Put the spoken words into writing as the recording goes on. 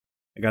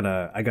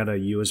I got a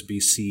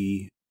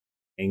USB-C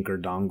Anchor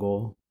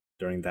dongle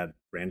during that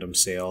random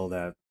sale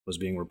that was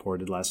being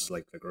reported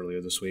like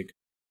earlier this week.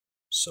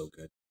 So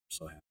good.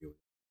 So happy with it.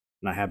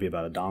 Not happy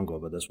about a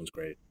dongle, but this one's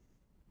great.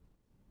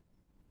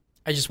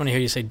 I just want to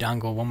hear you say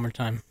dongle one more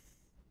time.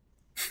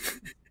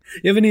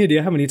 You have any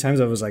idea how many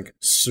times I was like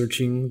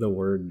searching the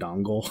word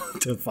dongle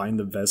to find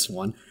the best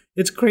one?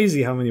 It's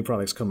crazy how many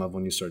products come up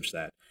when you search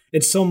that.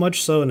 It's so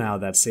much so now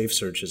that safe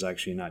search is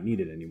actually not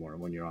needed anymore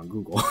when you're on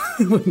Google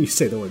when you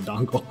say the word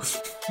dongle.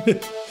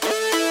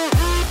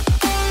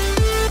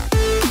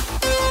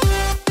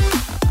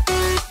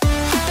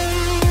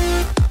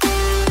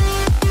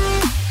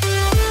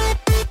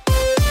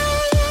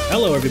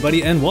 Hello,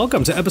 everybody, and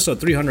welcome to episode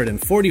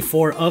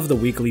 344 of the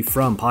Weekly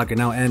from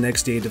Pocketnow and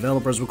XDA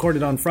Developers,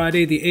 recorded on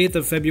Friday, the 8th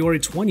of February,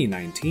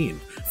 2019.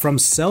 From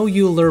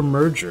cellular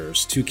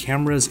mergers to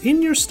cameras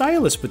in your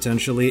stylus,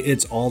 potentially,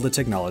 it's all the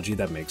technology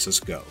that makes us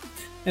go.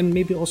 And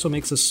maybe also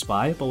makes us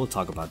spy, but we'll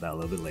talk about that a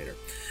little bit later.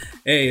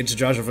 Hey, it's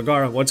Joshua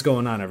Vergara. What's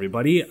going on,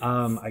 everybody?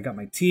 I got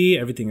my tea.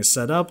 Everything is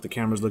set up. The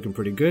camera's looking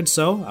pretty good,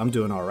 so I'm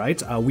doing all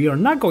right. We are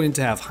not going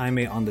to have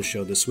Jaime on the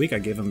show this week. I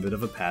gave him a bit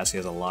of a pass. He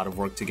has a lot of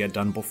work to get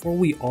done before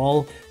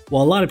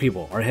a lot of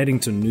people are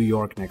heading to New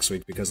York next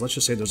week because let's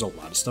just say there's a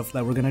lot of stuff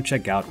that we're going to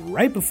check out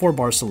right before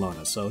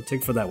Barcelona, so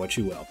take for that what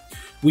you will.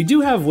 We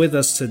do have with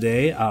us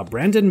today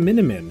Brandon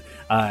Miniman.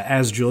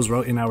 As Jules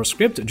wrote in our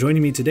script,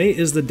 joining me today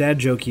is the dad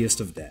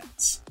jokiest of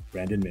dads,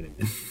 Brandon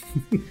Miniman.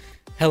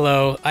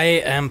 Hello, I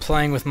am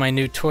playing with my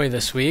new toy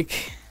this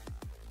week.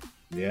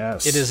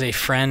 Yes. It is a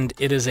friend,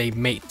 it is a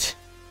Mate,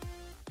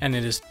 and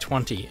it is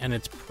 20, and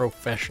it's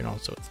professional,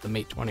 so it's the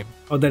Mate 20.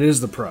 Oh, that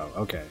is the Pro,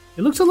 okay.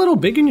 It looks a little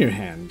big in your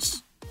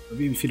hands,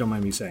 if you don't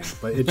mind me saying,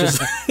 but it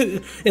just,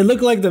 it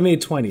looked like the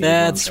Mate 20.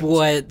 That's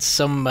what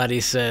somebody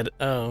said,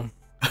 oh.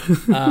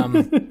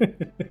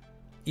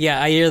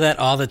 Yeah, I hear that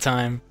all the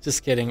time.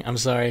 Just kidding, I'm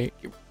sorry.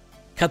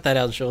 Cut that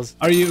out, Jules.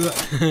 Are you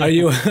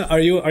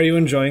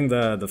enjoying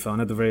the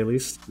phone at the very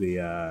least?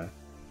 The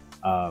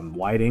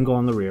wide angle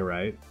on the rear,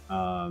 right?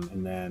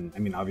 And then, I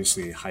mean,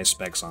 obviously high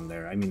specs on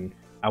there. I mean,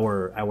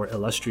 our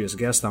illustrious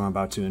guest I'm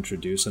about to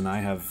introduce and I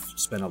have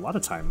spent a lot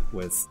of time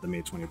with the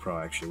Mate 20 Pro.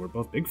 Actually, we're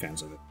both big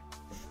fans of it.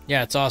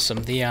 Yeah, it's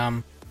awesome. The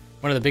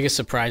one of the biggest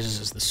surprises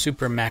is the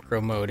super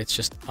macro mode. It's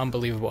just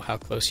unbelievable how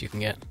close you can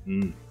get.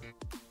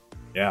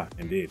 Yeah,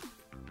 indeed.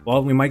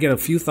 Well, we might get a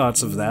few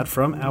thoughts of that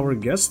from our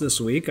guest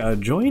this week.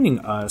 Joining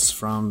us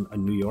from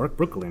New York,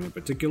 Brooklyn in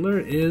particular,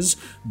 is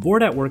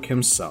Bored at Work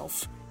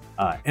himself,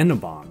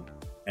 Enabong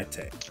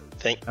Ete.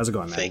 How's it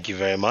going, man? Thank you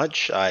very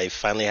much. I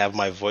finally have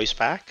my voice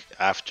back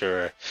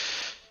after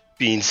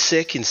being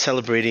sick and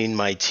celebrating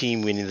my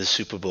team winning the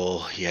Super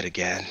Bowl yet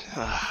again.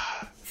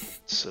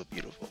 So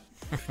beautiful.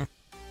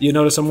 You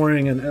notice I'm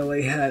wearing an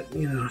LA hat,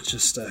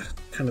 just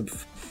kind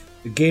of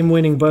the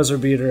game-winning buzzer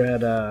beater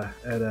at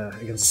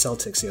against the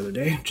Celtics the other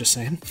day. Just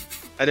saying.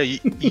 I know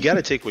you got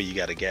to take what you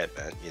got to get,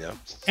 man.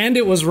 And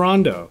it was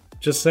Rondo.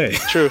 Just say.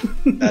 True.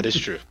 That is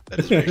true. That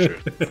is very true.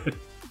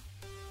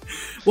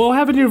 Well, what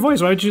happened to your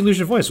voice? Why did you lose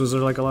your voice? Was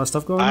there like a lot of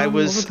stuff going on? I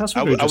was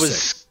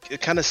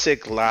kind of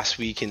sick last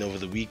week and over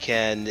the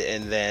weekend,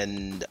 and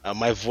then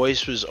my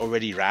voice was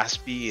already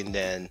raspy, and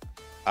then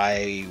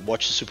I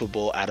watched the Super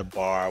Bowl at a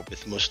bar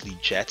with mostly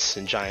Jets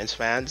and Giants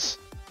fans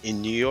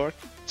in New York.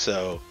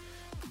 So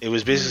it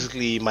was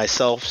basically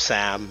myself,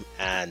 Sam,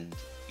 and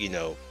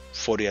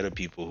 40 other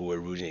people who were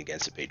rooting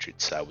against the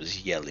Patriots. I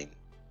was yelling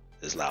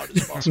as loud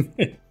as possible.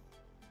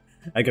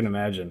 I can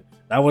imagine.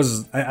 That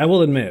was, I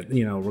will admit,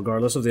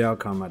 regardless of the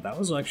outcome, that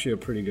was actually a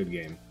pretty good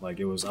game. Like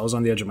I was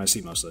on the edge of my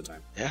seat most of the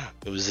time. Yeah,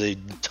 it was a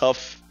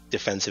tough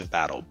defensive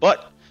battle,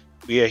 but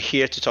we are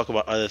here to talk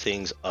about other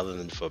things other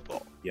than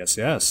football. Yes.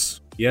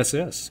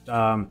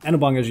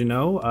 Enabong, as you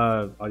know,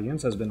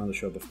 audience has been on the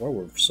show before.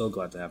 We're so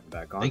glad to have him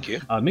back on. Thank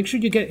you. Make sure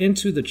you get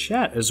into the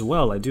chat as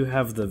well. I do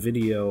have the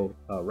video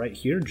right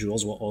here.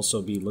 Jules will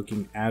also be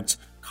looking at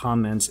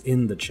comments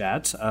in the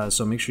chat,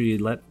 so make sure you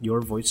let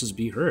your voices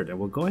be heard. And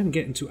we'll go ahead and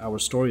get into our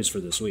stories for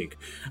this week.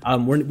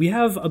 We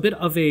have a bit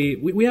of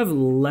we have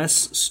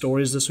less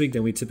stories this week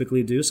than we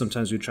typically do.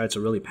 Sometimes we try to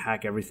really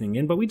pack everything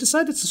in, but we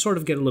decided to sort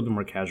of get a little bit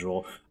more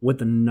casual with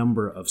the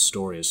number of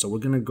stories. So we're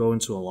going to go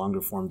into a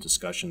longer form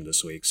discussion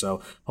this week.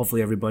 So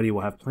hopefully everybody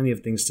will have plenty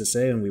of things to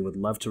say, and we would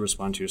love to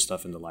respond to your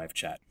stuff in the live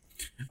chat.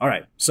 All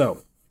right,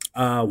 so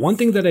one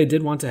thing that I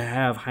did want to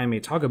have Jaime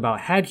talk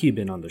about had he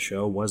been on the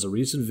show was a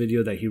recent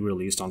video that he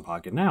released on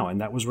Pocketnow, and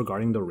that was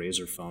regarding the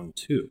Razer Phone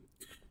 2.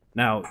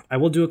 Now, I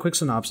will do a quick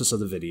synopsis of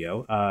the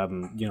video,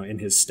 in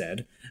his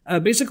stead.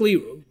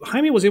 Basically,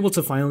 Jaime was able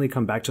to finally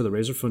come back to the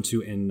Razer Phone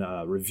 2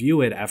 and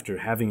review it after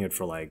having it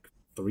for like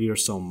 3 or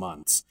so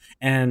months.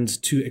 And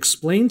to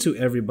explain to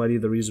everybody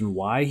the reason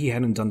why he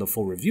hadn't done the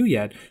full review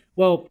yet,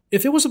 well,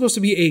 if it was supposed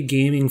to be a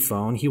gaming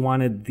phone, he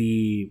wanted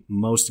the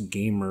most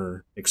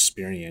gamer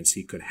experience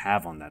he could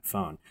have on that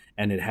phone.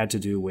 And it had to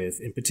do with,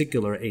 in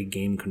particular, a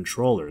game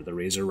controller, the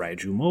Razer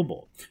Raiju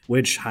Mobile,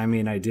 which Jaime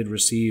and I did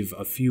receive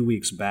a few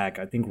weeks back.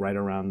 I think right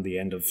around the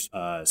end of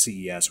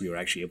CES, we were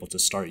actually able to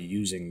start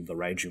using the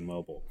Raiju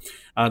Mobile.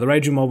 The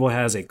Raiju Mobile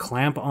has a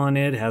clamp on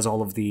it, has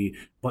all of the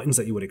buttons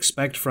that you would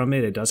expect from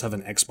it. It does have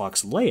an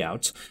Xbox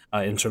layout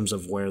in terms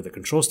of where the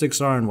control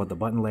sticks are and what the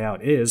button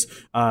layout is.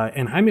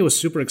 And Jaime was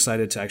super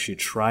excited to actually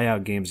try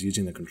out games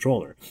using the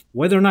controller.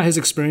 Whether or not his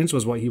experience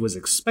was what he was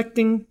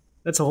expecting,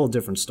 that's a whole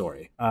different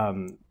story.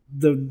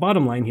 The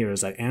bottom line here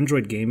is that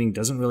Android gaming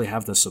doesn't really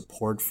have the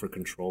support for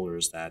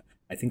controllers that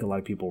I think a lot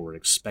of people were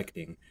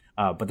expecting.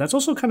 But that's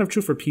also kind of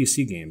true for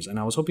PC games. And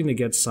I was hoping to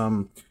get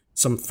some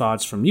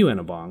thoughts from you,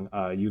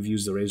 Enabong. You've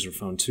used the Razer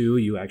Phone 2.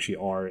 You actually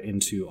are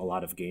into a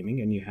lot of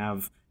gaming, and you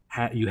have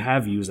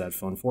used that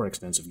phone for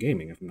extensive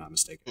gaming, if I'm not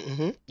mistaken.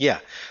 Mm-hmm. Yeah,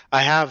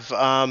 I have.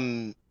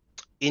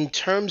 In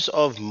terms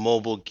of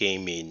mobile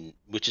gaming,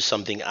 which is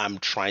something I'm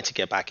trying to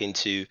get back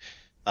into,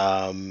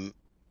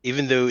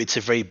 even though it's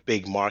a very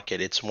big market,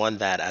 it's one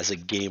that as a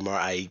gamer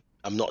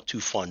I'm not too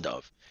fond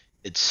of.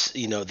 It's,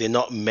 there are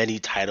not many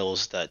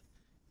titles that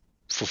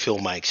fulfill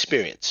my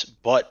experience,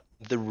 but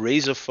the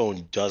Razer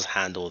phone does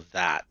handle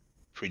that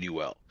pretty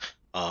well.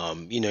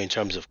 In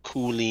terms of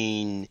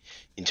cooling,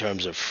 in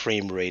terms of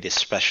frame rate,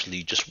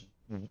 especially just,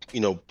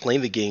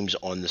 playing the games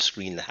on the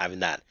screen and having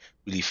that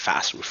really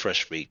fast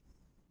refresh rate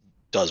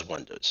does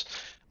wonders.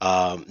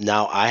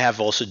 Now, I have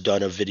also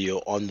done a video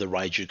on the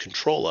Raiju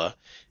controller,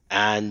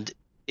 and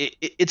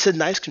it's a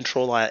nice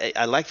controller.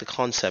 I like the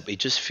concept. It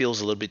just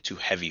feels a little bit too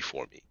heavy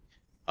for me.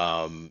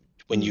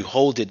 When you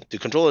hold it, the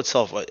controller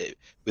itself,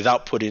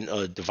 without putting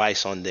a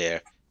device on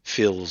there,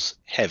 feels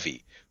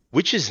heavy,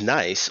 which is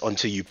nice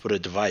until you put a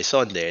device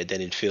on there.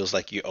 Then it feels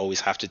like you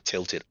always have to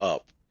tilt it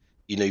up.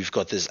 You've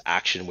got this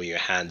action where your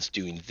hand's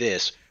doing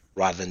this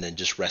rather than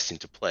just resting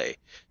to play.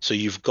 So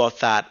you've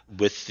got that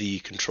with the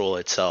controller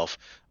itself.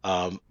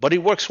 But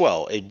it works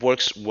well. It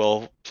works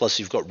well. Plus,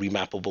 you've got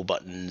remappable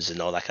buttons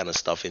and all that kind of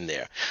stuff in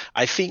there.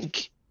 I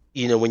think,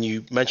 when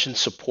you mentioned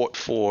support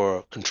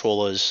for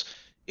controllers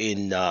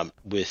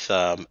with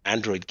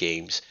Android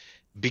games,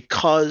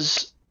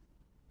 because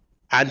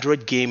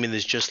Android gaming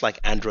is just like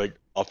Android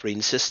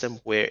operating system,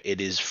 where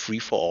it is free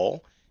for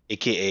all,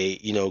 aka,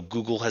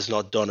 Google has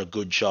not done a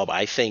good job,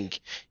 I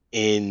think,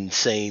 in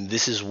saying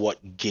this is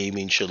what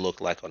gaming should look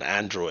like on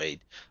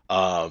Android.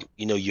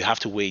 You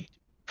have to wait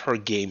per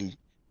game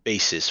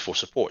basis for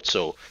support.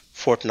 So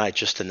Fortnite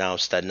just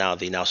announced that now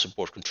they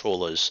support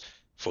controllers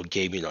for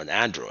gaming on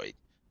Android.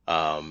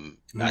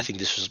 I think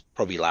this was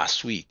probably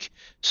last week.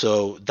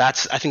 So I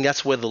think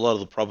that's where a lot of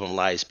the problem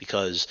lies,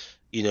 because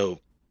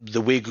the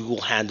way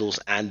Google handles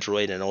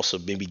Android and also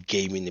maybe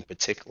gaming in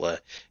particular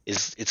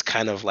it's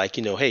kind of like,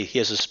 hey,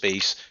 here's a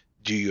space,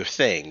 do your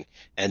thing,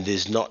 and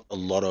there's not a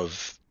lot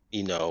of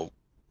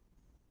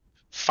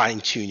fine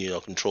tuning or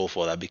control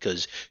for that,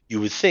 because you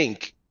would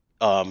think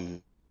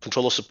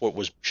controller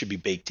support should be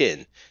baked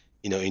in,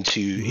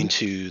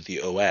 into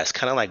the OS,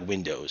 kind of like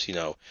Windows.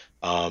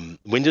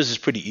 Windows is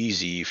pretty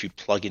easy. If you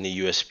plug in a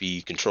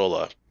USB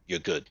controller, you're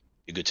good.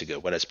 You're good to go.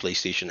 Whether it's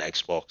PlayStation,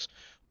 Xbox,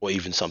 or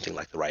even something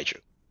like the Raiju.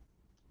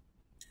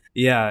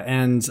 Yeah,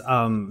 and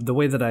the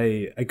way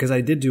that because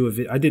I did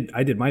I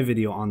did my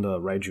video on the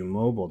Raiju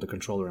Mobile, the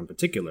controller in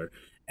particular,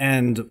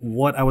 and the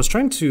point I was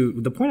trying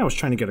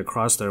to get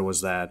across there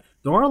was that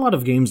there are a lot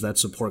of games that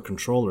support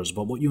controllers,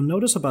 but what you'll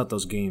notice about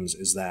those games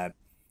is that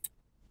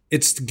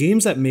it's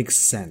games that make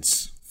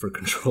sense for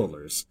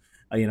controllers.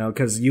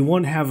 Because you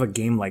won't have a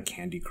game like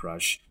Candy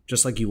Crush,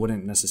 just like you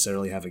wouldn't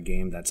necessarily have a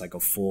game that's like a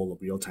full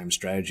real-time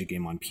strategy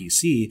game on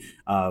PC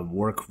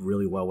work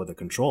really well with a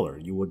controller.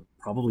 You would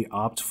probably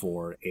opt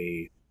for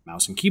a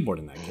mouse and keyboard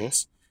in that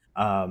case.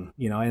 And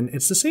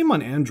it's the same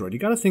on Android. You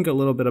got to think a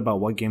little bit about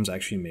what games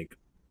actually make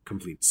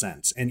complete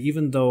sense. And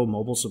even though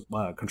mobile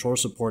controller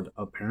support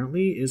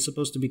apparently is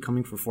supposed to be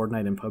coming for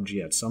Fortnite and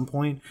PUBG at some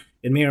point,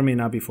 it may or may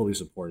not be fully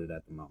supported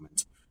at the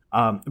moment.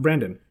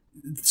 Brandon,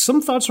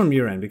 some thoughts from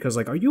your end, because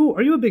are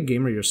you a big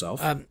gamer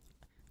yourself?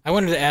 I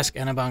wanted to ask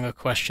Enabong a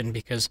question,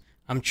 because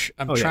I'm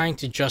trying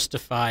to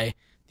justify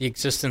the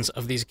existence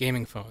of these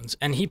gaming phones,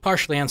 and he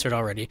partially answered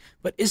already.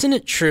 But isn't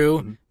it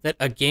true that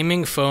a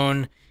gaming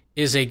phone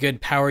is a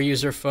good power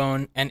user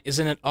phone, and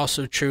isn't it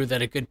also true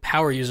that a good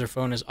power user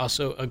phone is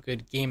also a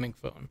good gaming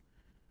phone?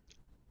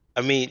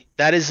 I mean,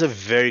 that is a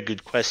very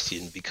good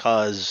question,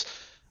 because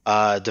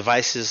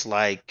devices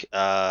like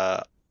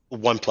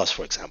OnePlus,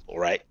 for example,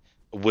 right?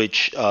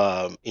 Which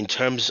in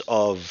terms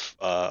of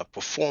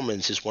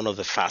performance is one of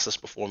the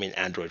fastest performing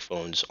Android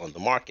phones on the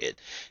market.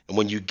 And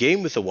when you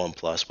game with the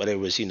OnePlus, whether it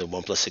was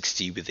OnePlus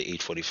 6T with the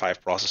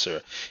 845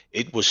 processor,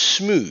 it was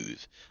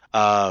smooth.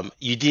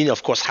 You didn't,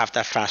 of course, have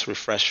that fast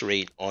refresh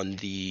rate on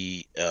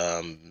the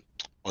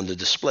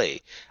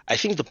display. I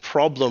think the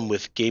problem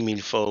with gaming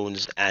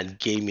phones and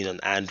gaming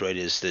on Android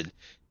is that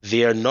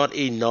there are not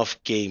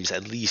enough games,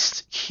 at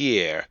least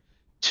here,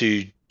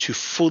 to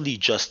fully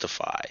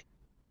justify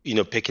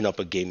picking up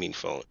a gaming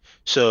phone.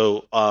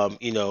 So,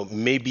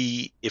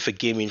 maybe if a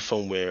gaming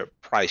phone were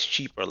priced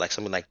cheaper, like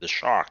something like the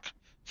Shark,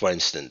 for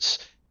instance,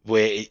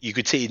 where you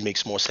could say it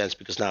makes more sense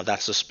because now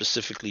that's just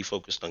specifically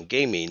focused on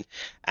gaming,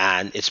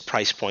 and its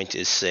price point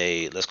is,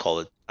 say, let's call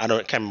it,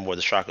 can't remember what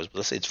the Shark was, but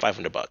let's say it's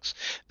 $500.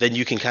 Then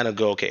you can kind of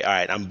go, okay, all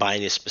right, I'm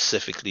buying it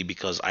specifically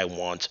because I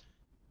want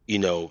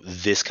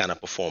this kind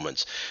of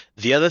performance.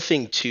 The other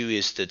thing too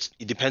is that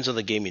it depends on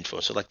the gaming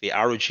phone. So like the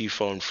ROG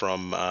phone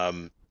from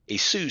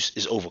Asus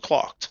is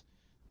overclocked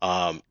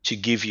to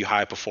give you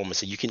high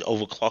performance, and you can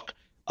overclock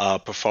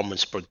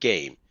performance per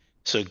game.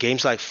 So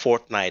games like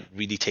Fortnite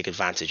really take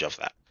advantage of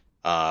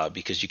that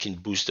because you can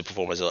boost the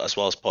performance as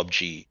well as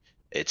PUBG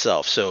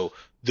itself. So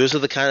those are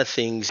the kind of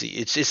things.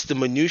 It's the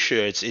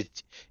minutia.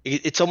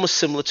 It's almost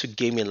similar to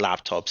gaming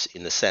laptops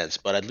in a sense,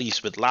 but at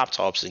least with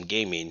laptops and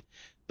gaming,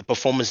 the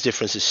performance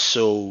difference is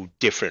so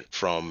different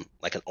from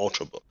like an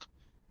Ultrabook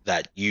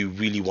that you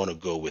really want to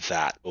go with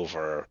that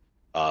over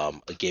a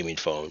gaming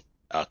phone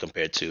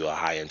compared to a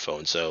high-end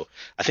phone. So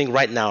I think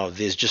right now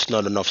there's just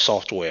not enough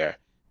software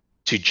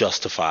to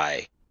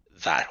justify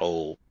that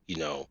whole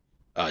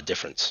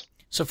difference.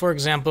 So for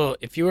example,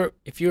 if you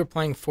were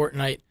playing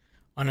Fortnite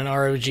on an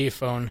ROG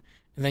phone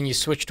and then you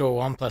switch to a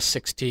OnePlus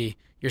 6T,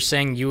 you're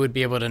saying you would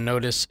be able to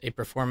notice a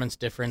performance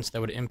difference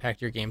that would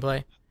impact your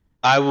gameplay?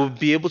 I will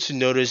be able to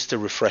notice the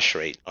refresh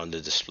rate on the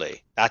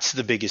display. That's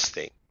the biggest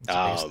thing.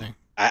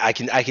 I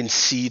can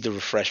see the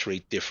refresh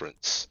rate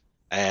difference,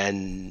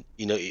 and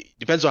it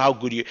depends on how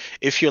good you.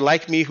 If you're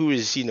like me, who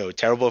is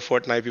terrible at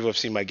Fortnite, people have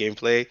seen my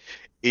gameplay.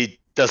 It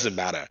doesn't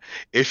matter.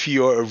 If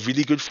you're a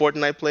really good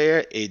Fortnite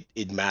player,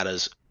 it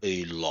matters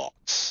a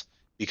lot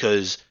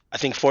because I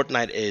think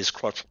Fortnite is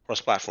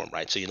cross-platform,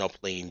 right? So you're not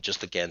playing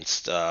just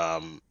against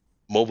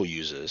mobile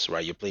users,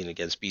 right? You're playing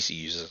against PC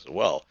users as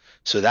well.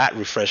 So that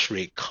refresh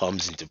rate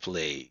comes into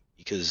play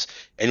because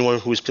anyone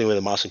who is playing with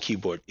a mouse and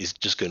keyboard is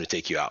just going to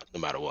take you out no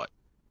matter what.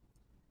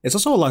 It's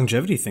also a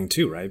longevity thing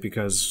too, right?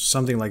 Because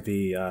something like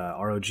the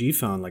ROG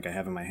phone, like I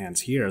have in my hands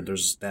here,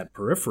 there's that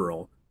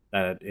peripheral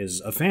that is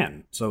a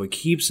fan. So it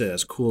keeps it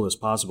as cool as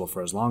possible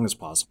for as long as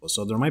possible.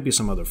 So there might be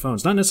some other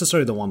phones, not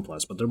necessarily the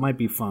OnePlus, but there might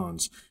be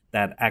phones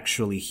that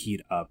actually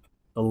heat up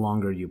the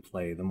longer you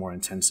play, the more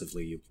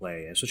intensively you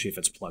play, especially if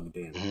it's plugged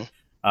in.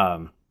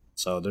 Mm-hmm.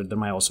 So there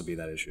might also be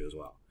that issue as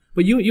well.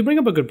 But you bring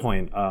up a good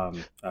point,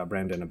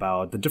 Brandon,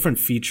 about the different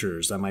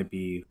features that might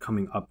be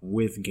coming up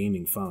with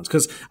gaming phones.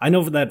 Because I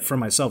know that for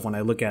myself, when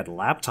I look at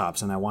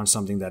laptops and I want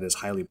something that is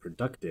highly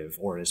productive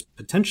or is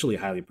potentially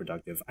highly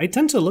productive, I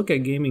tend to look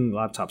at gaming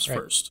laptops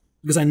first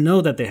because I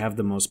know that they have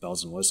the most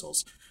bells and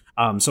whistles.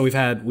 So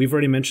we've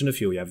already mentioned a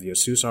few. We have the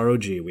Asus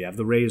ROG, we have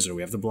the Razer,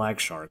 we have the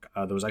Black Shark.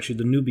 There was actually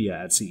the Nubia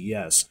at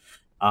CES.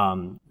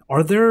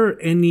 Are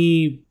there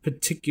any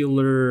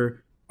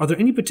particular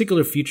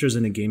features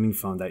in a gaming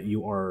phone that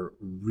you are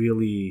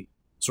really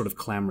sort of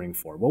clamoring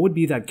for? What would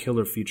be that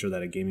killer feature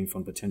that a gaming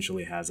phone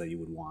potentially has that you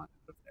would want?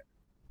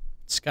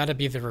 It's got to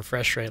be the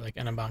refresh rate, like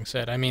Anabang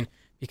said. I mean,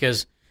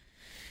 because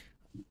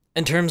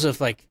in terms of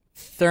like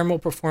thermal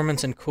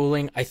performance and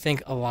cooling, I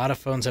think a lot of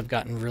phones have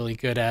gotten really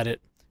good at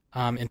it.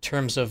 In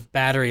terms of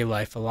battery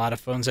life, a lot of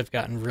phones have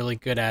gotten really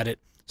good at it.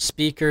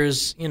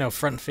 Speakers,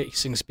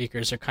 front-facing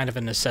speakers are kind of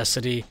a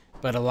necessity,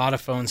 but a lot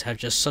of phones have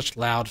just such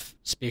loud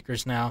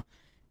speakers now.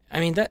 I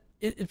mean, that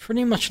it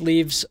pretty much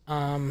leaves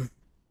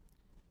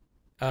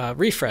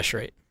refresh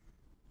rate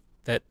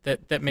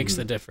that makes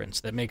the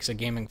difference. That makes a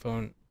gaming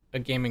phone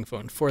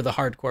for the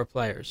hardcore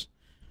players.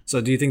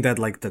 So, do you think that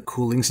like the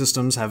cooling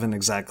systems haven't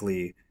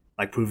exactly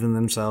like proven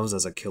themselves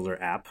as a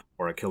killer app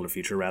or a killer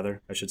feature,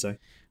 rather, I should say?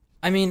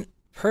 I mean,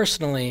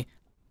 personally,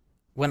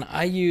 when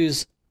I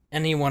use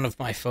any one of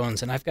my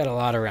phones, and I've got a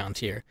lot around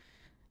here,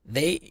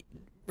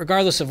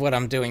 regardless of what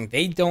I'm doing,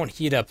 they don't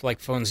heat up like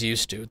phones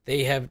used to.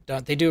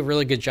 They do a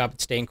really good job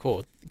at staying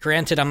cool.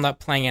 Granted, I'm not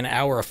playing an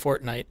hour of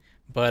Fortnite,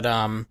 but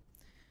I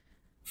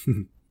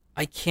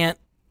can't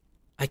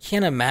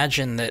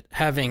imagine that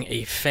having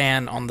a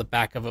fan on the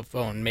back of a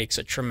phone makes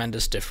a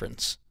tremendous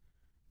difference.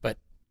 But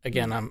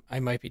again, I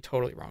might be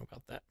totally wrong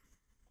about that.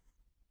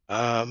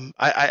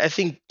 I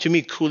think to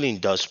me cooling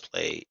does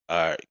play.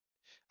 I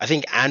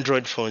think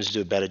Android phones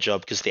do a better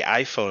job because the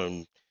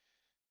iPhone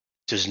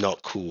does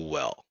not cool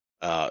well.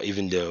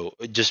 Even though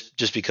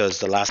just because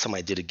the last time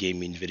I did a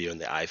gaming video on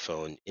the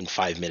iPhone, in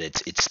 5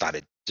 minutes it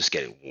started just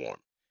getting warm.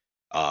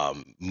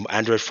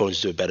 Android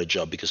phones do a better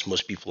job because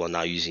most people are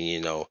now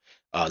using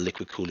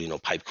liquid cooling or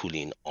pipe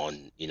cooling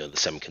on the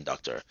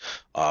semiconductor.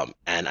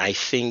 And I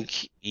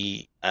think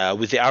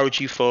with the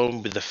ROG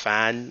phone with the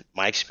fan,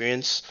 my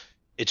experience,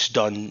 it's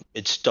done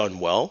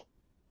well.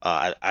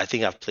 I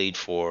think I've played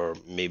for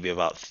maybe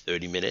about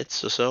 30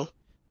 minutes or so.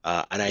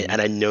 And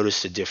I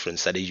noticed the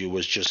difference that it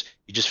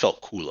just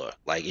felt cooler.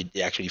 Like it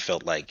actually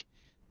felt like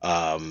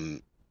a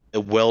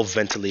well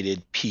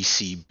ventilated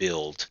PC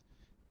build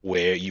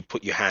where you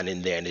put your hand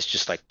in there and it's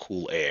just like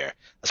cool air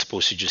as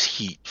opposed to just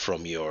heat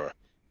from your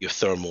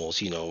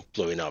thermals,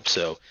 blowing up.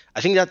 So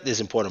I think that is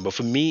important. But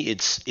for me,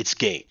 it's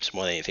games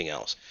more than anything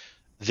else.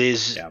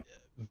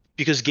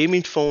 Because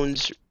gaming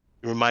phones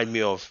remind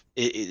me of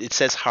it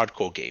says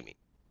hardcore gaming,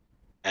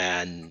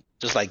 and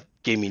just like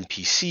gaming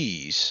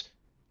PCs.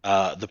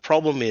 The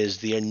problem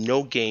is there are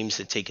no games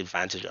that take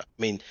advantage of.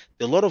 I mean,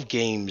 there are a lot of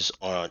games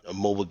on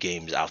mobile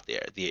games out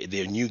there.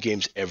 There are new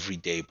games every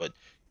day, but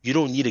you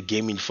don't need a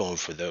gaming phone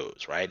for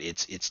those, right?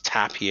 It's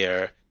tap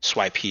here,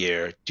 swipe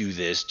here, do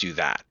this, do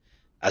that,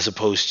 as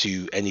opposed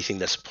to anything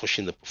that's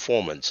pushing the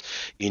performance,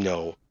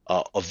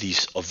 of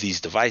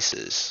these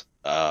devices.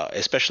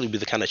 Especially with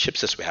the kind of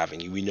chipsets we're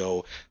having, we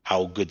know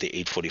how good the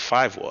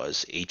 845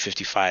 was.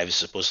 855 is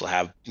supposed to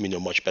have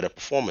much better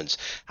performance.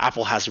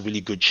 Apple has a really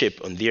good chip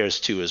on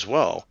theirs too as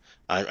well,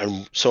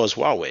 and so has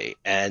Huawei.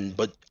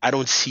 But I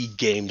don't see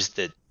games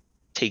that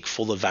take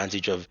full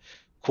advantage of,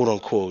 quote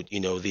unquote.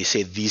 They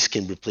say these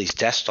can replace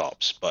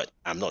desktops, but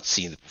I'm not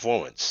seeing the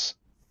performance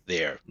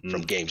there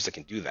from games that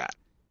can do that,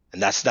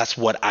 and that's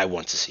what I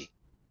want to see.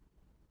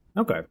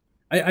 Okay,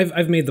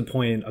 I've made the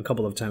point a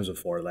couple of times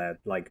before that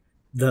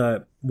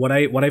what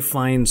I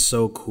find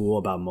so cool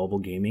about mobile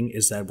gaming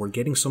is that we're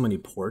getting so many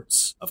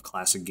ports of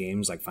classic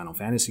games like Final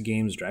Fantasy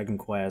games, Dragon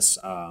Quest,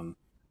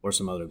 or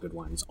some other good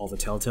ones. All the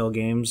Telltale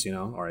games,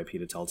 RIP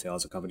to Telltale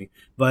as a company.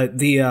 But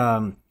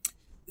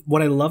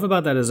what I love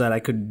about that is that I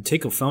could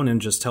take a phone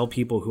and just tell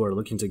people who are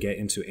looking to get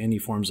into any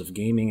forms of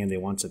gaming and they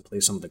want to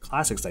play some of the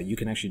classics that you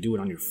can actually do it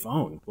on your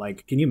phone.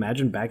 Like, can you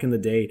imagine back in the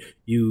day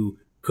you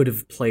could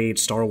have played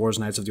Star Wars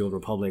Knights of the Old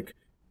Republic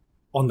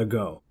on the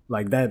go?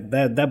 Like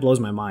that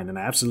blows my mind, and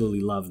I absolutely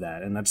love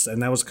that. And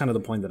that was kind of the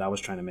point that I was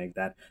trying to make,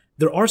 that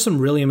there are some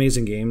really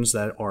amazing games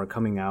that are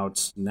coming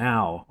out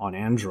now on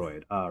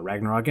Android.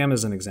 Ragnarok M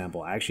is an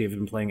example. I actually have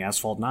been playing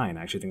Asphalt 9.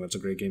 I actually think that's a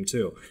great game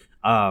too.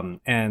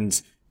 And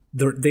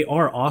they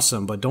are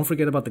awesome, but don't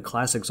forget about the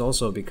classics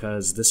also,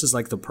 because this is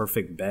like the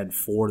perfect bed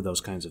for those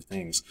kinds of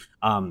things.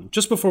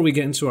 Just before we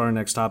get into our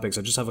next topics,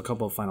 I just have a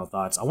couple of final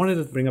thoughts. I wanted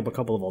to bring up a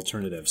couple of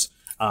alternatives.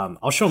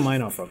 I'll show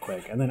mine off real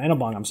quick. And then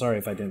Enobong, I'm sorry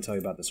if I didn't tell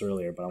you about this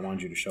earlier, but I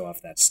wanted you to show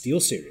off that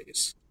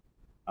SteelSeries.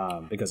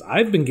 Because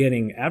I've been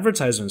getting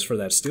advertisements for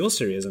that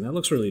SteelSeries, and it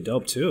looks really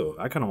dope too.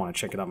 I kind of want to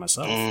check it out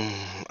myself.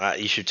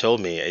 You should told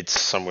me. It's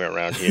somewhere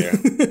around here.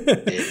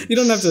 You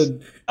don't have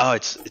to. Oh,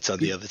 it's on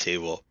the other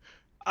table.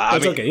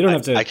 That's okay. You don't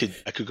have to. I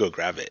could go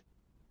grab it.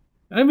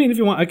 I mean, if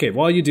you want. Okay,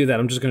 while you do that,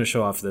 I'm just going to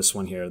show off this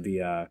one here.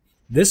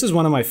 This is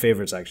one of my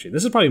favorites, actually.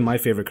 This is probably my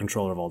favorite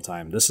controller of all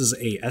time. This is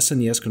a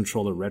SNES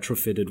controller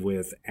retrofitted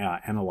with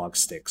analog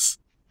sticks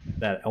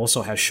that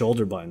also has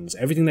shoulder buttons.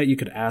 Everything that you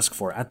could ask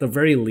for. At the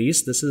very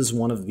least, this is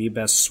one of the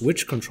best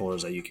Switch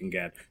controllers that you can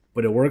get,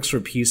 but it works for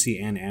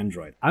PC and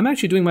Android. I'm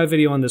actually doing my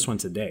video on this one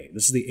today.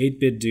 This is the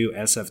 8BitDo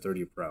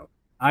SF30 Pro.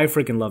 I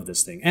freaking love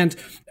this thing. And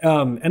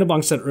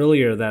Enobong said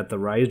earlier that the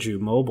Raiju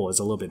Mobile is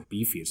a little bit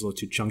beefy. It's a little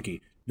too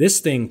chunky.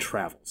 This thing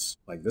travels.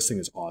 Like, this thing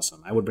is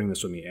awesome. I would bring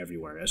this with me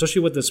everywhere,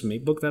 especially with this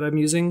MateBook that I'm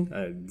using.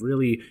 A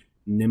really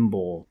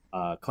nimble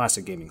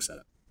classic gaming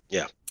setup.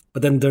 Yeah.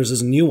 But then there's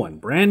this new one,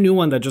 brand new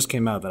one that just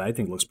came out that I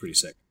think looks pretty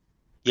sick.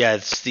 Yeah,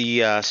 it's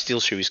the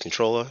SteelSeries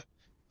controller.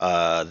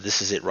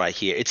 This is it right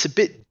here. It's a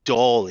bit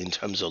dull in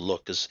terms of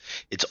look, because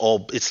it's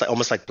like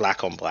almost like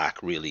black on black,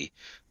 really.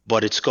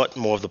 But it's got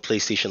more of the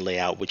PlayStation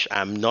layout, which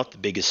I'm not the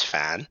biggest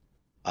fan.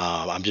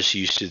 I'm just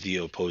used to the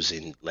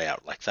opposing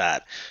layout like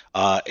that.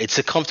 It's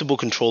a comfortable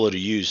controller to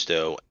use,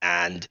 though,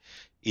 and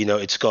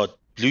it's got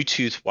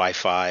Bluetooth,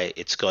 Wi-Fi.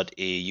 It's got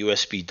a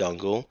USB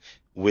dongle,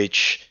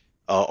 which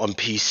on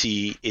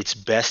PC it's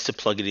best to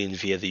plug it in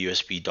via the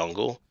USB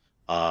dongle.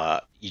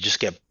 You just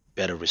get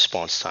better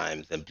response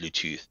time than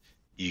Bluetooth.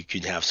 You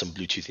can have some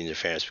Bluetooth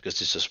interference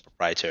because it's just a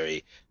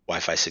proprietary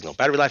Wi-Fi signal.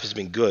 Battery life has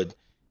been good.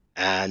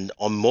 And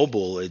on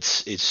mobile,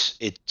 it's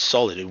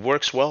solid. It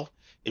works well.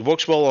 It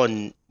works well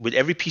with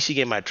every PC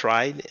game I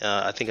tried.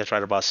 I think I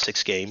tried about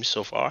 6 games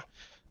so far.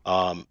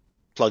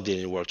 Plugged in,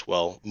 it worked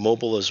well.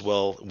 Mobile as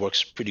well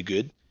works pretty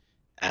good.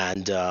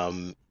 And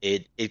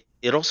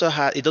it also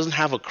it doesn't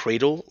have a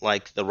cradle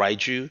like the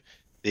Raiju.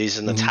 There's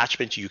an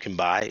attachment you can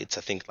buy. It's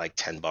I think like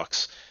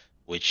 $10,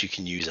 which you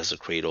can use as a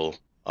cradle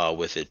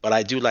with it. But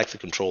I do like the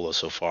controller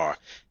so far,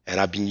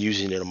 and I've been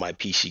using it on my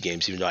PC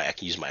games, even though I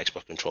can use my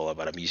Xbox controller,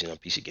 but I'm using it on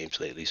PC games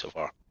lately so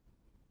far.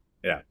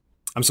 Yeah.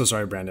 I'm so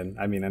sorry, Brandon.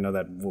 I mean, I know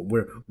that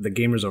we're the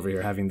gamers over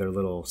here having their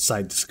little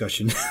side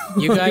discussion.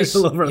 You guys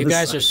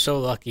are so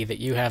lucky that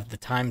you have the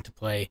time to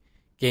play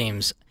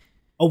games.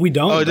 Oh, we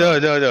don't? Oh,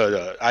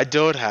 no. I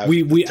don't have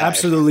We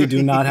absolutely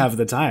do not have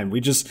the time.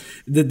 We just...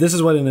 This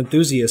is what an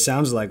enthusiast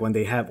sounds like when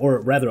they have... Or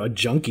rather, a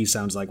junkie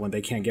sounds like when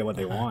they can't get what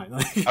they want.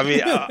 I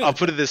mean, I'll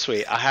put it this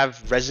way. I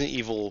have Resident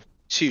Evil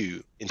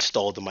 2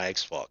 installed on my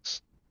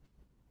Xbox.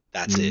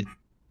 That's it.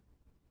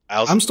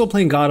 I'm still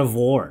playing God of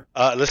War.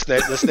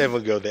 Let's never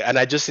go there. And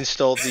I just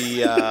installed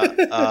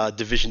the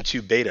Division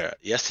 2 beta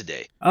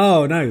yesterday.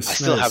 Oh, nice. I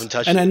still haven't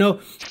touched it. And I know...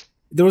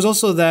 There was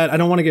also that, I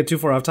don't want to get too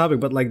far off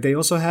topic, but like they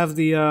also have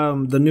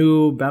the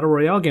new Battle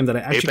Royale game that I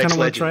actually kind of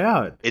want to try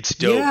out. It's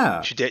dope.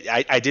 Yeah.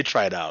 I did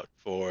try it out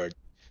for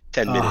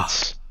 10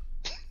 minutes.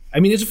 I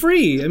mean, it's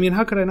free. I mean,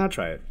 how could I not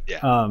try it?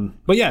 Yeah.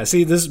 But yeah,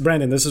 see,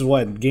 Brandon, this is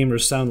what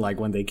gamers sound like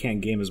when they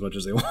can't game as much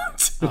as they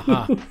want.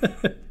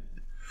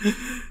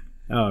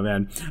 Oh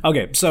man.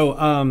 Okay, so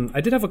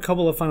I did have a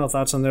couple of final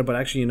thoughts on there, but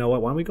actually, you know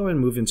what? Why don't we go ahead and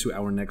move into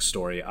our next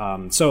story?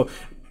 So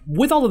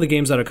with all of the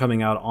games that are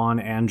coming out on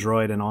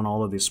Android and on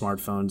all of these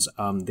smartphones,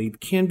 they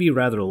can be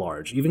rather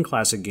large. Even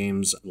classic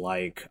games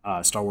like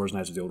Star Wars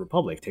Knights of the Old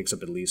Republic takes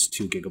up at least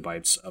 2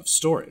 gigabytes of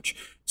storage.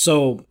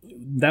 So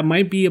that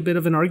might be a bit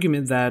of an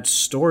argument that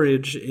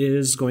storage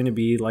is going to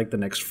be like the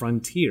next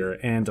frontier.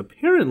 And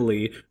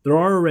apparently, there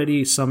are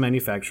already some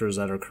manufacturers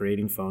that are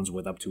creating phones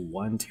with up to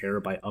 1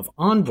 terabyte of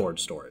onboard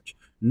storage.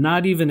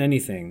 Not even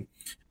anything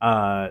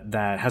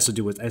that has to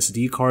do with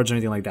SD cards or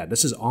anything like that.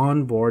 This is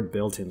onboard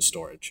built-in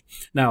storage.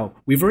 Now,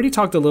 we've already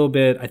talked a little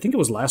bit, I think it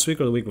was last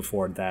week or the week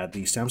before, that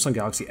the Samsung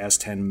Galaxy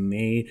S10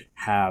 may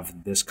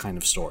have this kind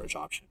of storage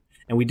option.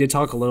 And we did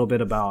talk a little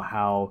bit about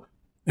how,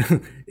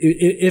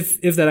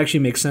 if that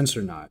actually makes sense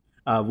or not.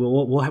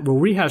 We'll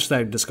rehash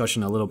that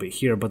discussion a little bit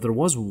here, but there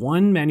was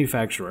one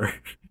manufacturer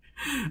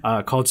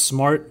called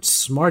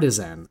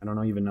Smartisan. I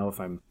don't even know if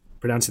I'm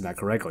pronouncing that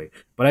correctly,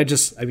 but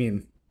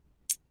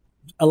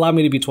allow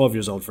me to be 12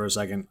 years old for a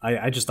second.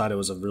 I just thought it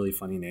was a really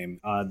funny name.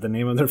 The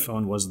name of their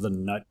phone was the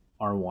Nut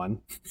R1.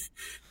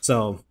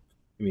 So,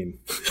 I mean,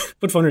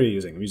 what phone are you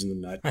using? I'm using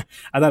the Nut.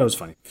 I thought it was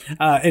funny.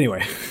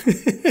 Anyway,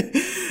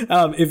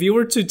 if you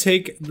were to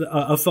take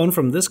a phone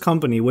from this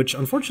company, which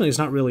unfortunately is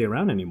not really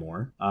around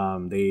anymore,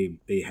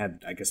 they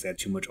had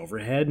too much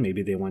overhead.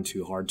 Maybe they went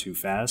too hard, too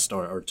fast,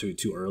 or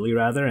too early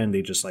rather, and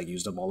they just like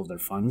used up all of their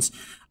funds.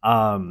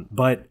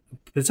 But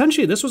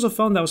potentially, this was a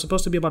phone that was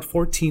supposed to be about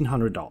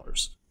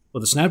 $1,400.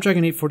 With a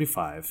Snapdragon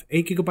 845,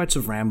 8 gigabytes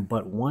of RAM,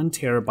 but 1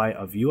 terabyte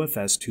of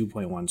UFS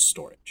 2.1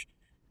 storage.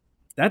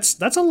 That's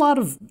a lot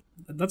of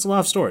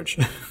storage.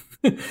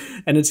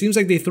 And it seems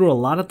like they threw a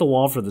lot at the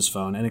wall for this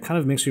phone, and it kind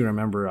of makes me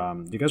remember,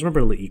 do you guys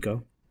remember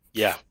Leiko?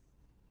 Yeah.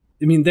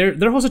 I mean,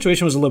 their whole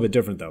situation was a little bit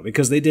different, though,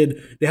 because they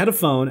had a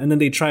phone, and then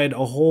they tried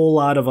a whole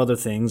lot of other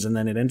things, and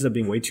then it ended up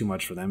being way too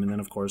much for them, and then,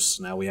 of course,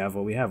 now we have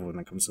what we have when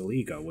it comes to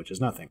Leiko, which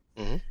is nothing.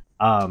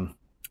 Mm-hmm.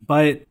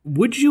 But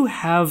would you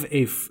have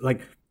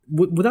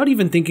without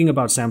even thinking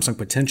about Samsung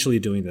potentially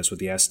doing this with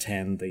the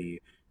S10,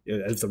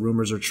 if the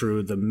rumors are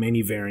true, the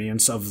many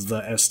variants of the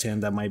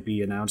S10 that might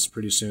be announced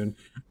pretty soon,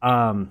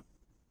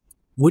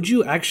 would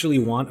you actually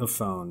want a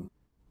phone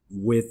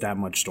with that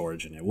much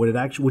storage in it?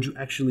 Would you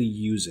actually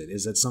use it?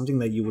 Is that something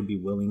that you would be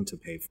willing to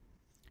pay for?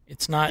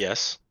 It's not.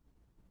 Yes.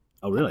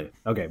 Oh, really?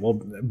 Okay. Well,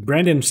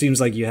 Brandon,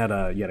 seems like you had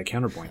a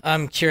counterpoint.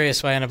 I'm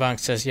curious why Anabang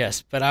says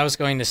yes, but I was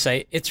going to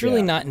say it's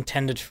really not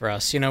intended for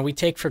us. You know, we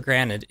take for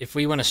granted if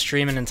we want to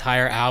stream an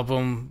entire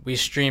album, we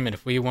stream it.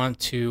 If we want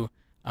to,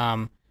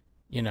 download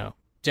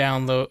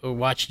or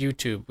watch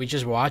YouTube, we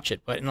just watch it.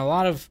 But in a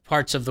lot of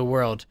parts of the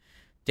world,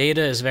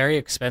 data is very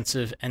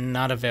expensive and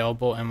not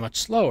available and much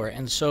slower,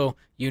 and so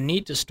you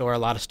need to store a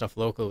lot of stuff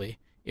locally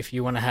if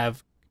you want to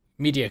have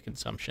media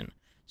consumption.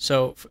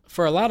 So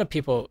for a lot of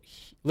people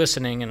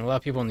listening and a lot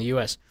of people in the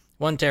US,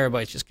 1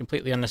 terabyte is just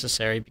completely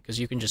unnecessary because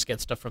you can just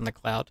get stuff from the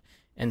cloud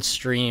and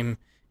stream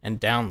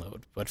and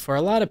download. But for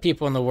a lot of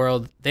people in the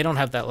world, they don't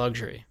have that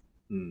luxury.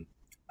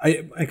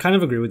 I kind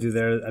of agree with you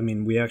there. I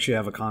mean, we actually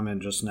have a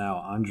comment just now,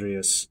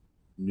 Andreas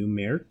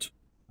Numert,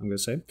 I'm going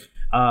to say.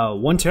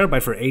 1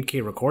 terabyte for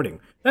 8K recording.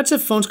 That's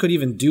if phones could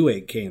even do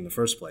 8K in the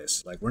first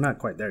place. Like, we're not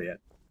quite there yet.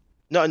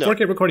 No.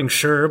 4K recording,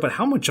 sure, but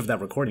how much of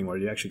that recording are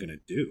you actually going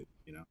to do?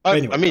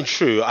 Anyway,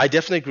 true. I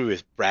definitely agree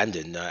with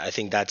Brandon. I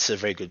think that's a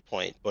very good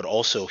point. But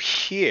also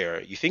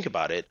here, you think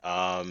about it,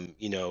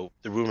 the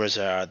rumors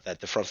are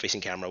that the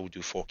front-facing camera will do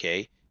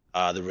 4K.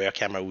 The rear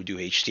camera will do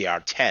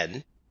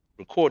HDR10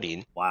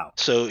 recording. Wow.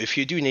 So if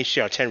you're doing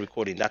HDR10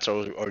 recording, that's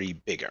already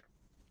bigger,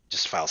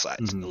 just file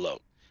size alone.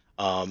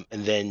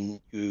 And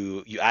then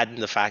you add in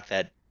the fact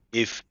that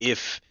if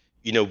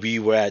we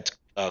were at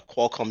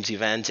Qualcomm's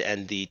event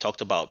and they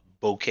talked about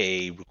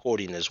bokeh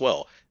recording as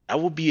well, that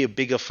would be a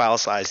bigger file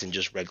size than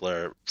just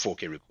regular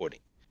 4K recording.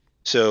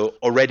 So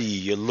already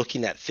you're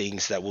looking at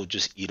things that will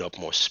just eat up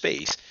more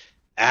space.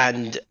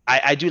 And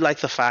I do like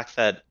the fact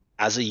that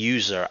as a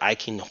user, I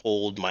can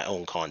hold my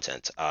own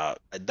content.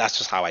 That's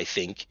just how I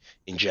think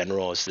in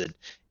general, is that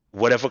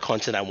whatever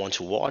content I want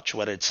to watch,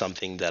 whether it's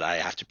something that I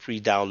have to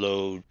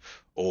pre-download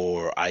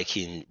or I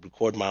can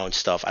record my own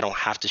stuff, I don't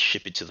have to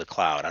ship it to the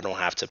cloud. I don't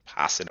have to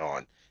pass it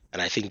on.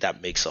 And I think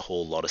that makes a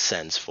whole lot of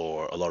sense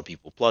for a lot of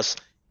people. Plus,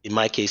 in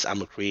my case,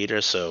 I'm a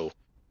creator, so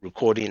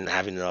recording and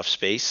having enough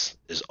space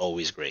is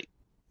always great.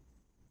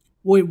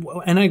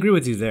 Well, and I agree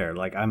with you there.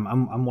 Like,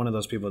 I'm one of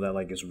those people that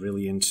is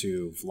really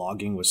into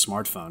vlogging with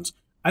smartphones.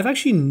 I've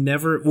actually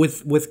never,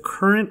 with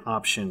current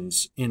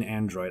options in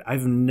Android,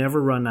 I've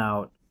never run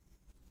out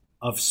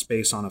of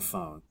space on a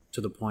phone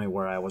to the point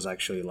where I was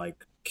actually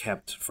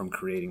kept from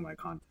creating my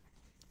content.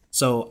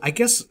 So I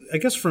guess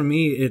for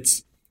me,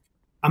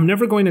 I'm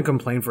never going to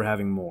complain for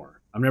having more.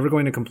 I'm never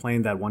going to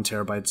complain that 1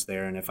 terabyte's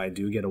there, and if I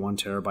do get a 1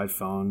 terabyte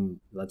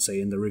phone, let's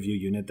say in the review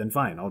unit, then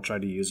fine. I'll try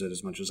to use it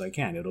as much as I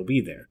can. It'll be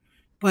there.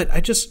 But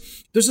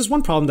there's this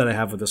one problem that I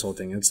have with this whole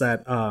thing. It's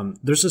that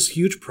there's this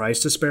huge price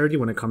disparity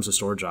when it comes to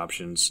storage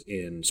options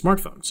in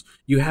smartphones.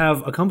 You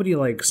have a company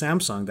like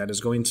Samsung that is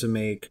going to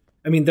make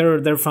I mean,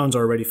 their phones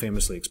are already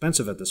famously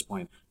expensive at this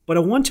point, but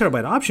a 1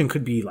 terabyte option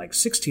could be like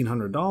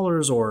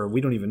 $1,600, or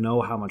we don't even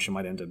know how much it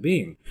might end up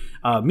being.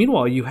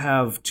 Meanwhile, you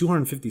have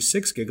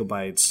 256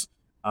 gigabytes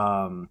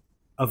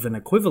of an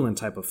equivalent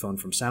type of phone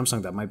from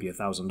Samsung that might be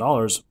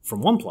 $1,000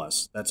 from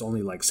OnePlus. That's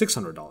only like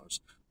 $600.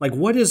 Like,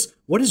 what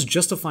is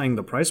justifying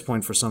the price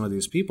point for some of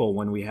these people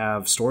when we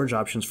have storage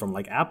options from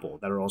like Apple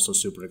that are also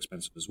super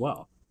expensive as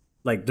well?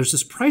 Like, there's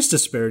this price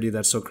disparity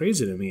that's so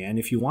crazy to me. And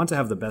if you want to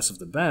have the best of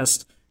the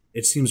best,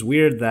 it seems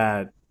weird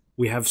that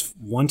we have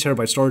 1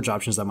 terabyte storage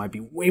options that might be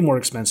way more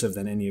expensive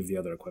than any of the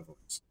other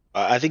equivalents.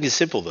 I think it's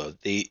simple though.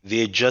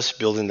 They're just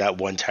building that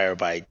 1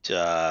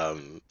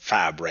 terabyte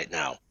fab right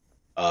now.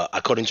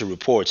 According to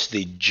reports,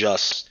 they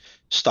just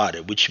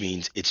started, which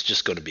means it's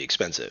just going to be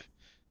expensive.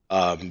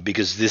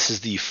 Because this is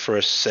the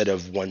first set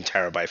of 1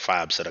 terabyte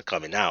fabs that are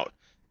coming out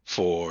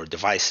for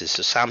devices.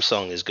 So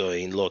Samsung is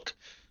going, look,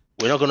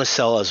 we're not going to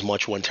sell as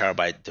much 1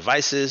 terabyte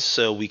devices,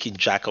 so we can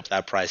jack up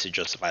that price to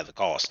justify the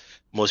cost.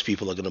 Most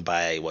people are going to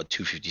buy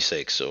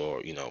 256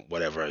 or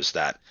whatever is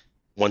that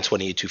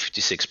 128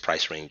 256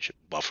 price range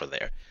buffer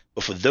there.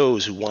 But for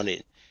those who want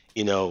it,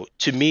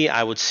 to me,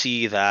 I would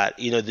see that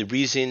the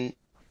reason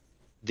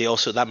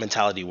that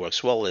mentality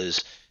works well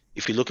is,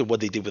 if you look at what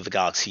they did with the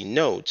Galaxy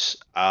Notes,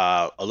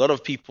 a lot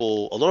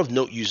of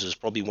Note users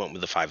probably went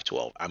with the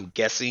 512. I'm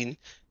guessing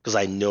because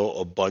I know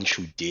a bunch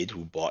who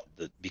bought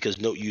because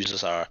Note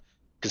users are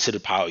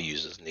considered power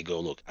users, and they go,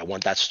 look, I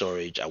want that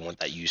storage, I want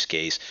that use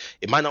case.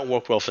 It might not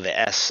work well for the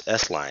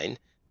S line,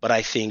 but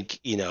I think,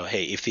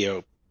 hey, if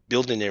they're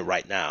building it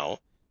right now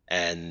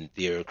and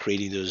they're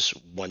creating those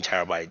 1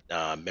 terabyte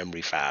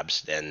memory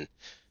fabs, then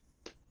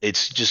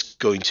it's just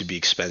going to be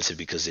expensive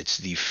because it's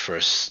the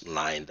first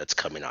line that's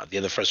coming out.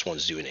 They're the first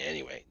ones doing it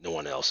anyway. No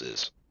one else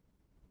is.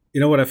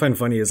 What I find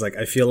funny is, like,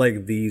 I feel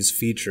like these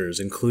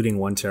features, including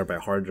 1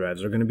 terabyte hard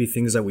drives, are going to be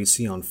things that we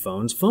see on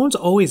phones. Phones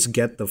always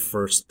get the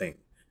first thing,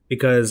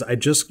 because I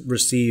just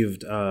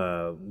received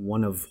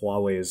one of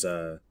Huawei's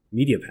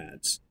media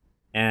pads,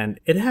 and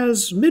it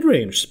has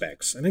mid-range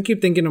specs. And I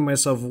keep thinking to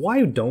myself,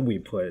 why don't we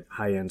put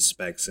high-end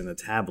specs in a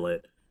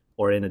tablet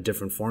or in a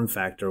different form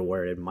factor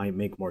where it might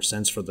make more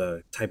sense for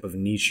the type of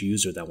niche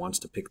user that wants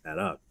to pick that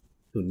up,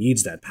 who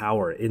needs that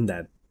power in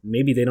that.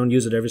 Maybe they don't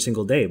use it every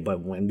single day,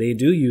 but when they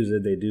do use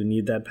it, they do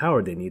need that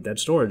power. They need that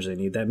storage. They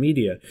need that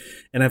media.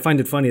 And I find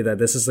it funny that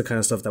this is the kind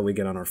of stuff that we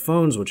get on our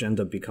phones, which end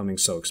up becoming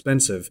so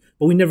expensive,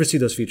 but we never see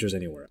those features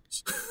anywhere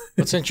else.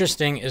 What's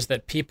interesting is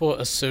that people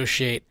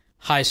associate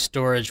high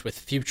storage with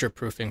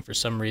future-proofing for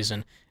some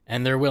reason,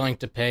 and they're willing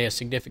to pay a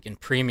significant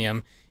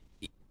premium.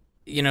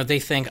 They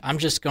think, I'm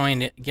just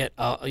going to get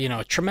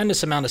a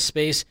tremendous amount of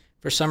space.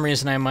 For some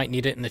reason, I might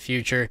need it in the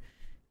future.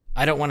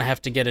 I don't want to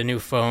have to get a new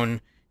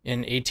phone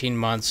in 18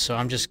 months, so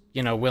I'm just,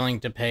 willing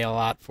to pay a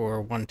lot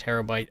for 1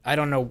 terabyte. I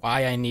don't know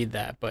why I need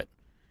that, but,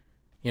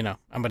 I'm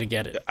going to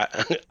get it.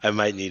 I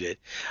might need it.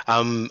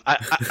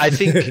 I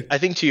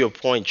think to your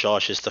point,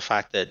 Josh, is the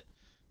fact that,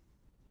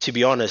 to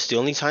be honest, the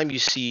only time you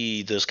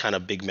see those kind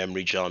of big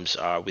memory jumps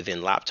are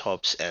within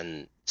laptops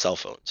and cell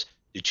phones.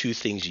 The two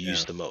things you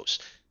use the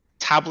most.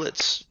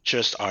 Tablets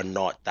just are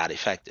not that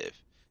effective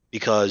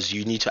because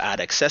you need to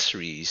add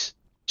accessories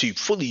to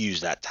fully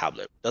use that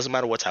tablet. Doesn't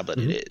matter what tablet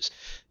it is.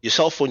 Your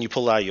cell phone, you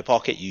pull it out of your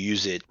pocket, you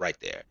use it right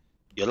there.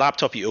 Your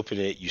laptop, you open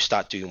it, you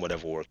start doing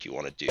whatever work you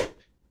want to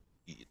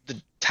do.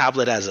 The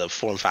tablet as a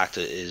form factor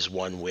is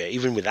one where,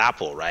 even with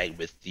Apple, right,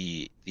 with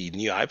the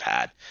new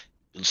iPad,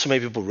 so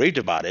many people raved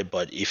about it,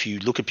 but if you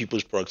look at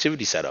people's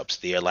productivity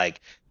setups, they are like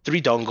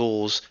 3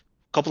 dongles,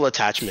 a couple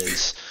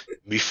attachments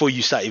before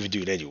you start even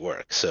doing any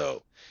work.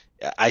 So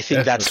I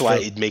think that's why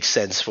it makes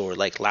sense for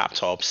like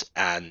laptops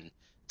and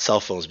cell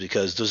phones,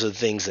 because those are the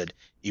things that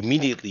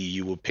immediately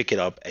you will pick it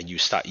up and you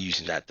start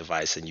using that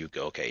device and you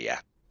go, okay, yeah,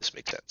 this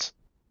makes sense.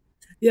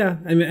 Yeah,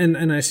 I mean,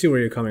 and I see where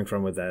you're coming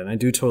from with that, and I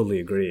do totally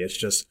agree. It's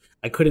just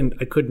I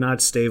could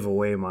not stave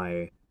away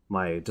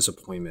my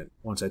disappointment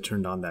once I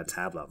turned on that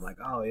tablet. I'm like,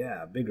 oh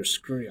yeah, bigger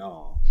screen.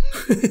 Oh,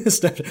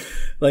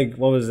 like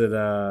what was it?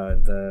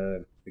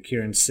 The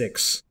Kirin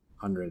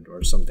 600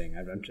 or something.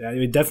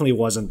 It definitely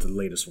wasn't the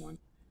latest one.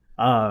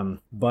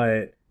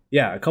 But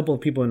yeah, a couple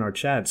of people in our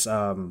chats,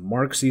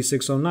 Mark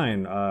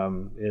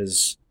C609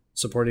 is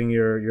supporting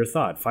your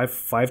thought.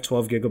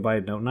 512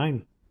 gigabyte Note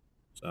 9.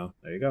 So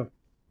there you go.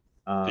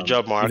 Good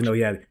job, Mark.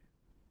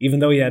 Even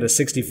though he had a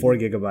 64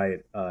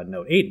 gigabyte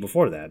Note 8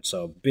 before that,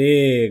 so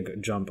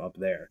big jump up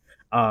there.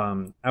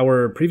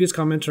 Our previous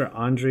commenter,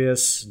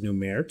 Andreas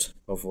Numert,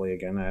 hopefully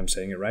again I'm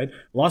saying it right,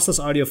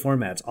 lossless audio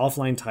formats,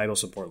 offline title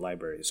support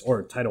libraries,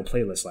 or title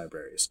playlist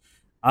libraries.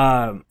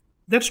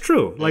 That's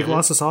true. Like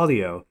lossless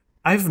audio,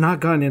 I've not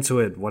gotten into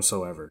it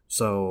whatsoever,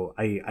 so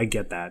I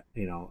get that.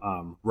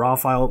 Raw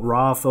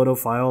photo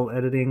file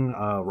editing,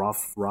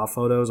 raw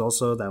photos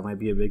also, that might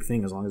be a big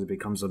thing as long as it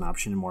becomes an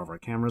option in more of our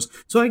cameras.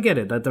 So I get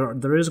it that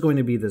there is going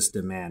to be this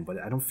demand, but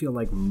I don't feel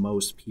like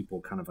most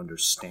people kind of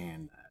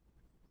understand that,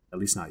 at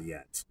least not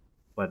yet.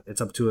 But it's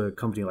up to a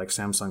company like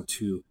Samsung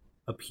to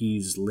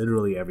appease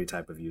literally every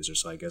type of user.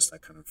 So I guess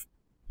that kind of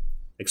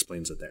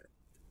explains it there.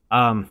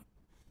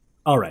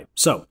 All right.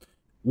 So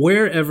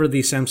wherever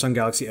the Samsung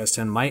Galaxy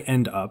S10 might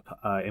end up,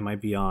 it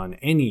might be on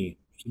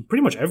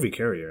pretty much every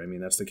carrier. I mean,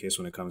 that's the case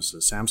when it comes to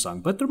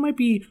Samsung. But there might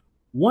be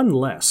one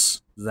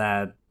less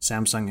that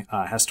Samsung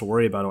has to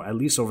worry about, at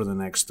least over the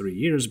next 3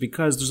 years,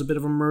 because there's a bit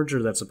of a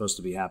merger that's supposed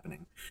to be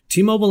happening.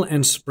 T-Mobile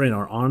and Sprint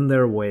are on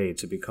their way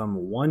to become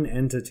one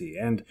entity.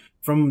 And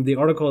from the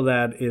article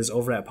that is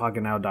over at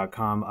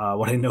pocketnow.com,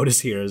 what I notice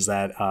here is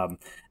that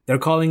they're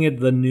calling it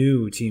the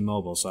new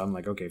T-Mobile. So I'm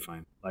like, okay,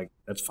 fine. Like,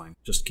 that's fine.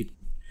 Just keep...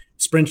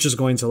 Sprint's just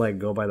going to like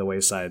go by the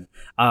wayside.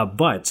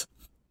 But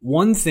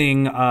one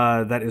thing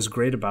that is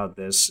great about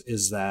this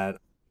is that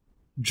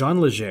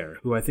John Legere,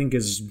 who I think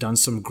has done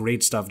some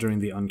great stuff during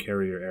the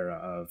Un-carrier era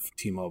of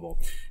T-Mobile,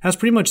 has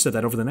pretty much said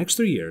that over the next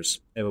 3 years,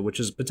 which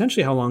is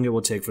potentially how long it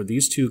will take for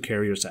these two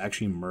carriers to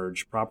actually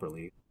merge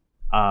properly,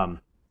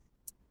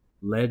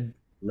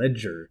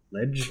 Ledger,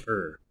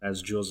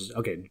 as Jules,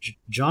 okay,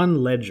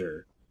 John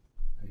Legere.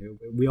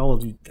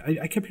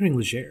 I kept hearing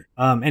Legere.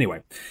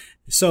 Anyway,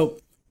 so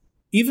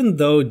even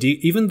though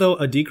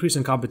a decrease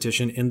in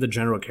competition in the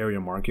general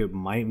carrier market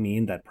might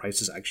mean that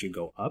prices actually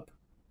go up,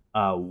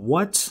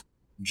 what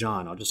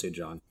John, I'll just say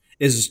John,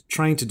 is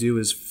trying to do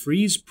is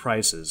freeze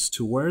prices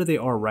to where they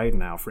are right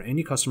now for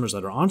any customers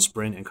that are on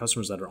Sprint and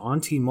customers that are on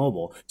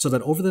T-Mobile, so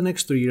that over the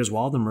next 3 years,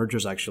 while the merger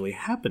is actually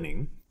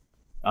happening,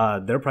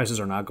 their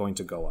prices are not going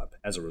to go up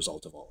as a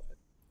result of all of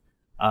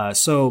it.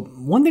 So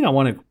one thing I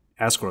want to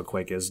ask real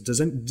quick is,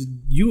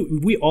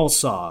 we all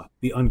saw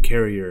the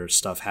Un-carrier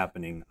stuff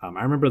happening.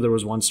 I remember there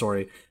was one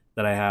story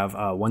that I have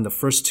when the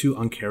first two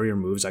Un-carrier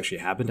moves actually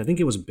happened. I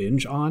think it was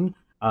Binge On.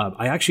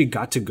 I actually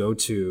got to go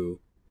to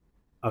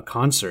a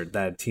concert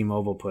that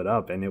T-Mobile put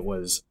up, and it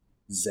was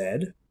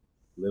Zedd,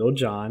 Little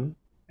John,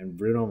 and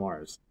Bruno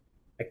Mars.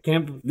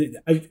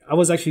 I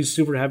was actually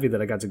super happy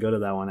that I got to go to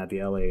that one at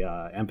the LA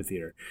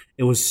amphitheater.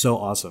 It was so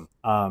awesome.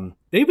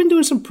 They've been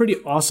doing some pretty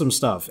awesome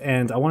stuff,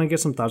 and I want to get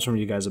some thoughts from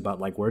you guys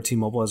about like where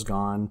T-Mobile has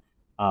gone,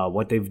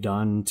 what they've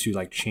done to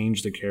like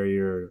change the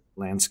carrier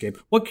landscape.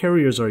 What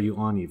carriers are you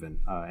on even,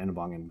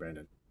 Anabong and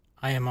Brandon?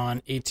 I am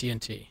on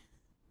AT&T.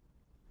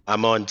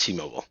 I'm on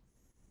T-Mobile.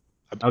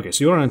 Okay,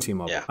 so you're on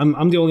T-Mobile. Yeah.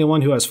 I'm the only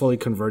one who has fully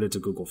converted to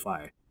Google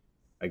Fi,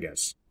 I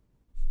guess.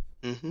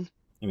 Mm-hmm.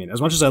 I mean,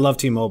 as much as I love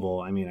T-Mobile,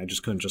 I mean, I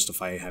just couldn't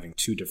justify having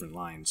two different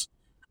lines.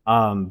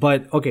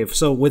 But okay,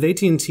 so with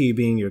AT&T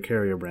being your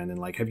carrier, Brandon,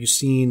 like, have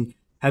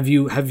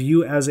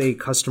you as a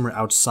customer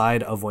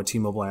outside of what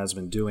T-Mobile has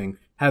been doing,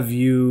 has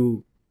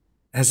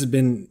it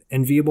been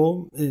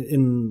enviable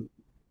in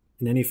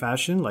any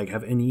fashion? Like,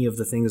 have any of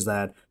the things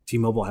that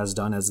T-Mobile has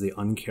done as the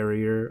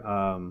Un-carrier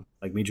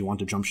like made you want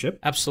to jump ship?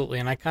 Absolutely,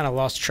 and I kind of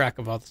lost track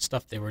of all the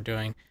stuff they were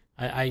doing.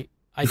 I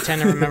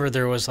tend to remember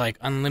there was like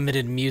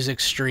unlimited music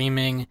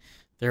streaming.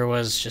 There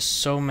was just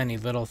so many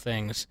little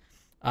things.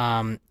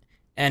 And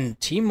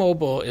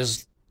T-Mobile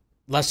is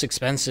less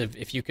expensive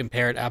if you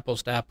compare it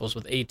apples to apples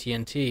with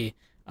AT&T.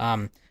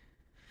 A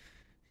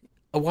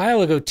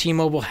while ago,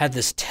 T-Mobile had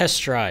this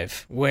test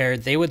drive where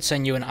they would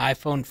send you an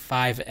iPhone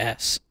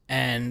 5S,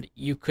 and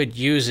you could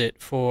use it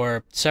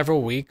for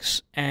several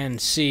weeks and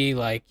see,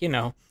 like, you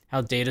know,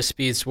 how data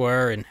speeds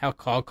were and how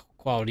call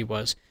quality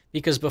was.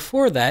 Because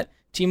before that,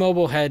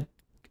 T-Mobile had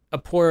a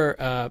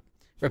poor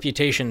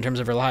reputation in terms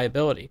of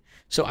reliability.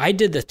 So I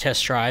did the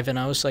test drive, and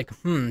I was like,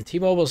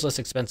 T-Mobile's less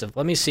expensive.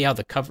 Let me see how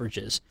the coverage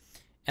is.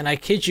 And I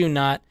kid you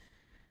not,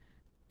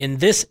 in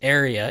this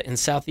area in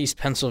southeast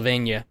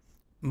Pennsylvania,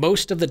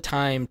 most of the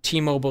time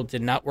T-Mobile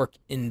did not work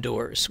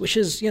indoors, which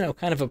is, you know,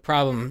 kind of a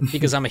problem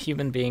because I'm a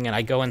human being and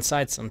I go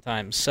inside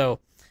sometimes. So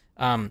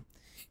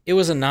it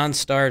was a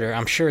non-starter.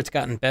 I'm sure it's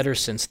gotten better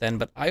since then,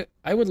 but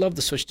I would love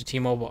to switch to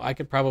T-Mobile. I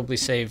could probably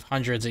save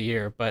hundreds a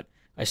year, but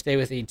I stay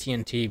with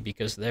AT&T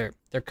because their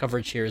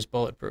coverage here is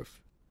bulletproof.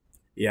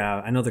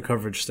 Yeah, I know the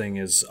coverage thing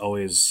is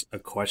always a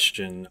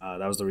question.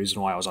 That was the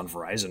reason why I was on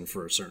Verizon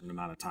for a certain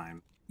amount of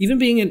time. Even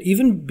being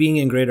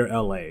in Greater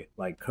LA,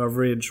 like,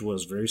 coverage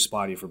was very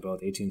spotty for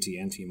both AT&T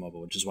and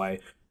T-Mobile, which is why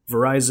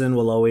Verizon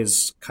will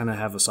always kind of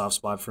have a soft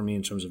spot for me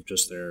in terms of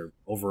just their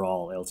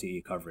overall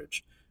LTE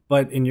coverage.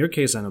 But in your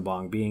case,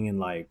 Anabong, being in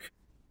like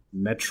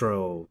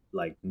metro,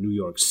 like New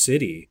York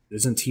City,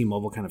 isn't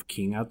T-Mobile kind of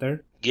king out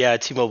there? Yeah,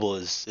 T-Mobile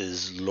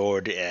is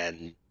Lord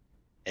and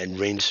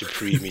reigns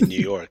supreme in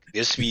New York.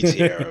 Their speeds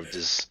here are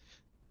just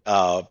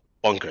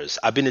bonkers.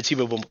 I've been a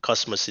T-Mobile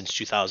customer since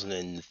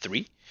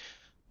 2003.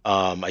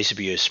 I used to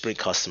be a Sprint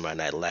customer,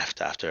 and I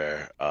left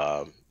after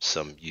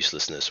some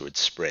uselessness with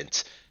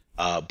Sprint.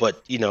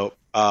 But you know,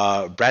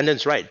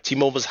 Brandon's right.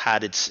 T-Mobile's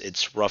had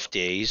its rough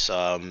days.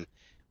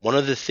 One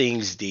of the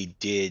things they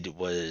did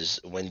was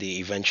when they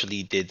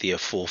eventually did their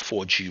full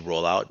 4G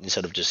rollout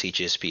instead of just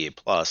HSPA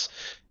Plus,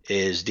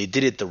 is they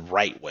did it the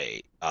right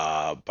way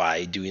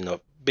by doing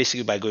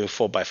basically by going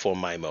 4x4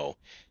 MIMO.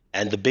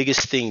 And the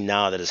biggest thing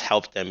now that has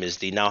helped them is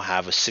they now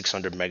have a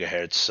 600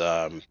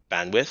 megahertz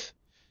bandwidth.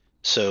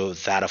 So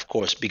that, of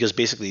course, because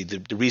basically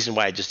the reason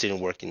why it just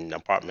didn't work in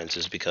apartments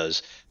is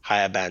because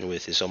higher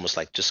bandwidth is almost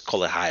like, just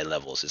call it high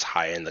levels. It's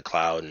higher in the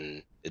cloud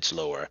and it's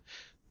lower.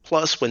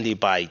 Plus, when they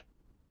buy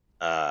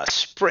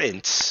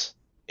Sprint,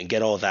 and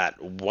get all that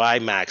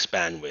WiMAX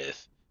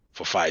bandwidth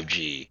for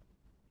 5G,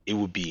 it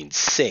would be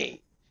insane.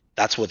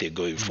 That's what they're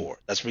going for.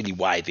 That's really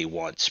why they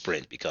want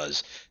Sprint,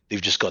 because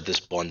they've just got this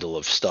bundle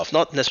of stuff,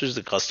 not necessarily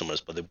the customers,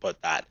 but they've got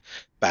that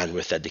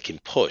bandwidth that they can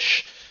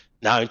push.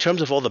 Now, in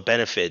terms of all the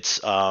benefits,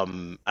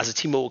 as a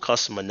T-Mobile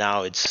customer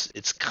now,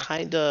 it's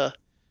kind of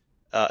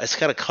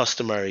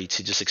customary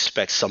to just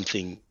expect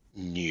something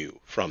new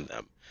from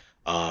them.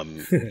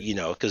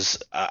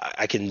 Because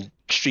I can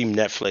stream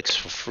Netflix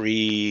for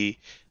free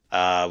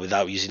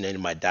without using any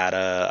of my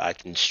data. I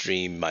can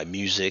stream my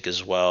music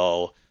as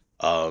well.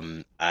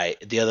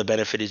 The other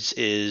benefit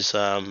is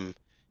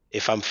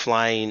if I'm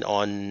flying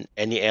on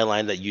any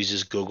airline that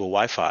uses Google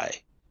Wi-Fi,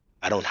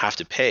 I don't have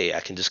to pay. I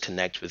can just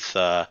connect with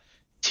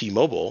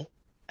T-Mobile,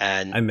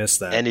 and I missed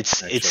that. And it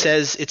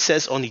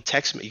says only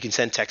text. You can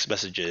send text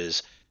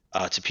messages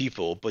to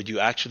people, but you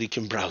actually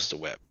can browse the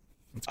web.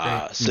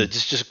 So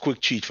just a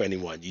quick cheat for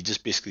anyone. You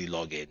just basically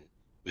log in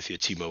with your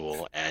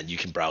T-Mobile and you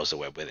can browse the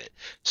web with it.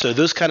 So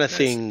those kind of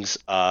things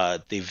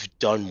they've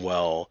done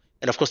well.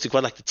 And of course, they've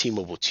got like the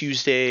T-Mobile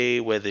Tuesday,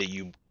 where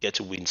you get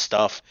to win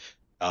stuff,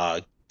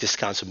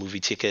 discounts of movie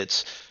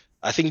tickets.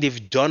 I think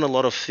they've done a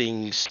lot of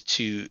things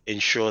to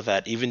ensure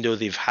that even though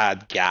they've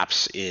had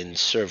gaps in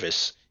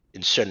service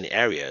in certain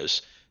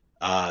areas,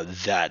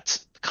 that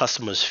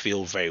customers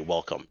feel very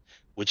welcome,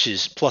 which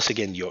is, plus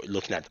again, you're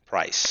looking at the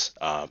price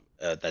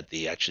that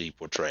they actually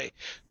portray.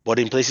 But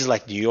in places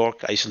like New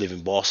York, I used to live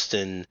in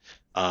Boston,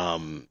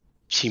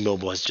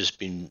 T-Mobile has just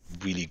been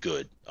really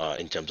good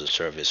in terms of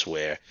service,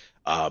 where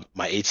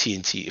my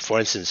AT&T, for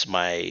instance,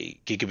 my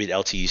gigabit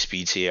LTE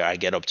speeds here, I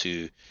get up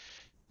to,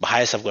 the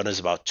highest I've gotten is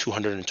about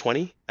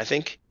 220, I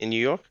think, in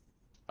New York.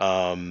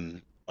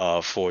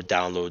 For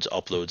downloads,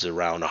 uploads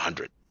around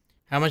 100.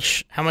 How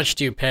much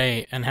do you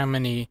pay, and how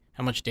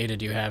much data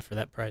do you have for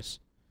that price?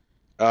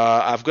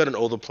 I've got an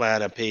older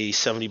plan. I pay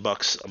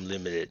 $70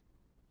 unlimited,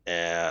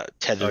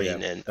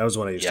 tethering, and that was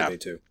what I used to pay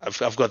too.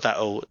 I've got that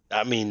old.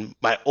 I mean,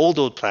 my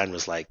old plan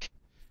was like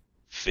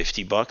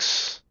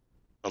 $50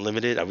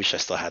 unlimited. I wish I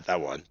still had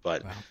that one,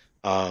 but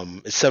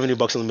it's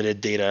 $70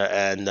 unlimited data,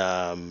 and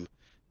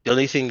the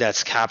only thing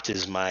that's capped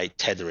is my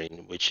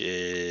tethering, which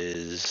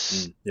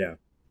is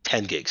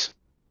 10 gigs.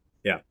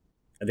 Yeah,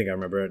 I think I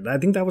remember it. I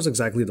think that was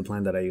exactly the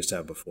plan that I used to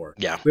have before.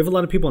 Yeah, we have a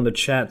lot of people in the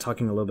chat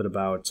talking a little bit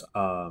about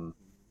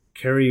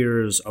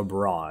carriers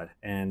abroad,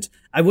 and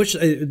I wish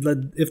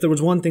if there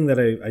was one thing that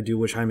I do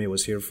wish Jaime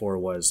was here for,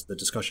 was the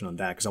discussion on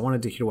that, because I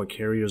wanted to hear what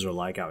carriers are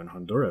like out in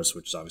Honduras,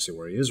 which is obviously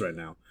where he is right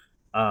now.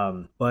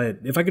 But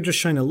if I could just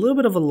shine a little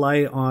bit of a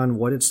light on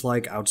what it's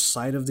like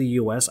outside of the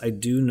US, I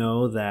do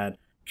know that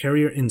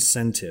carrier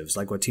incentives,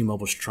 like what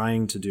T-Mobile's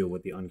trying to do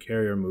with the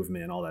Un-carrier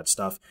movement and all that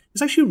stuff,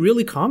 is actually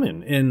really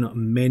common in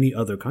many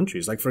other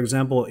countries. Like, for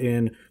example,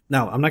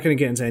 now I'm not going to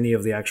get into any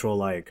of the actual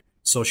like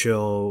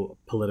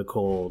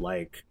socio-political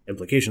like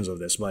implications of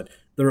this, but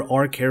there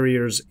are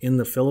carriers in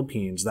the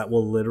Philippines that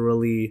will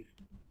literally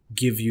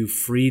give you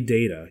free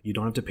data. You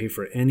don't have to pay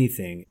for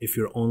anything if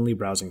you're only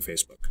browsing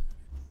Facebook.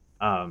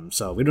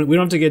 So we don't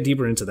have to get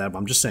deeper into that, but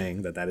I'm just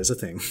saying that is a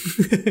thing.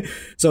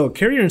 So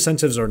carrier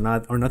incentives are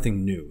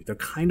nothing new. They're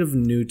kind of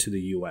new to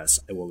the US,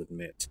 I will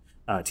admit.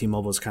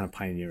 T-Mobile is kind of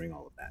pioneering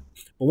all of that.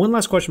 But one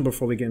last question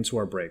before we get into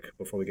our break,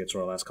 before we get to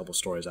our last couple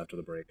stories after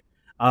the break.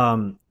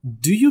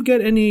 Do you get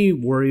any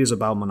worries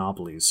about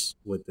monopolies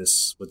with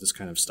this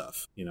kind of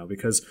stuff? You know,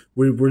 because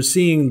we're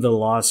seeing the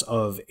loss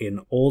of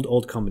an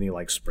old company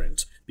like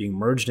Sprint being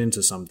merged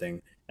into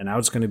something, and now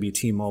it's going to be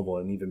T-Mobile,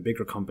 an even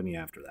bigger company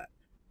after that.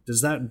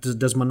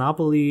 Does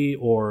monopoly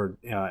or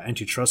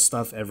antitrust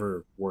stuff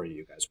ever worry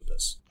you guys with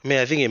this? I mean,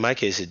 I think in my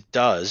case it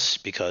does,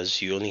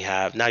 because you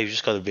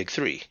just got the big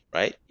three,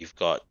 right? You've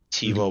got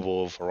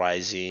T-Mobile,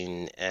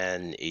 Verizon,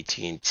 and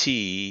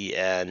AT&T,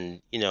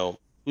 and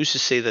who's to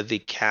say that they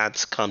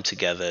can't come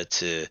together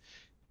to,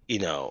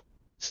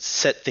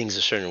 set things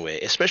a certain way,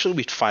 especially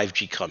with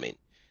 5G coming,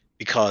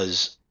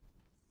 because,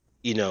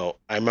 I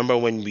remember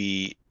when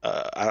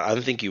I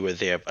don't think you were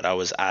there, but I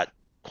was at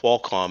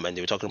Qualcomm and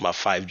they were talking about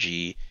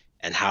 5G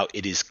and how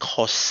it is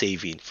cost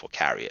saving for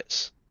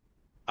carriers.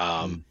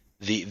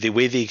 The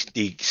way they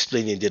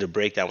explained and did a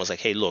breakdown was like,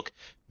 hey, look,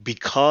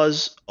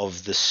 because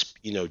of this,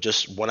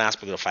 just one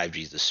aspect of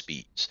 5G is the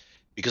speeds,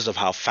 because of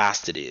how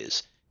fast it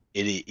is,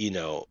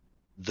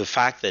 the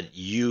fact that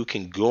you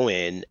can go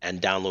in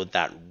and download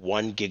that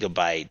 1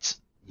 gigabyte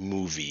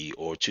movie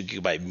or 2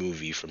 gigabyte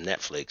movie from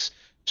Netflix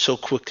so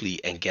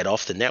quickly and get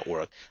off the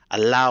network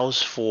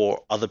allows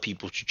for other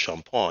people to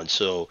jump on.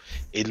 So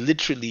it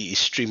literally is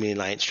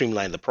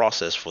streamline the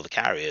process for the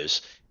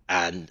carriers,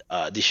 and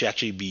they should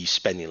actually be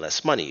spending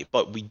less money.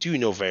 But we do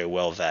know very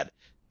well that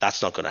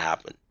that's not going to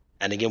happen.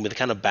 And again, with the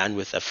kind of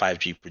bandwidth that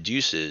 5G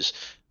produces,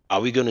 are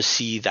we going to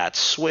see that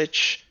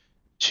switch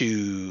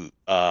to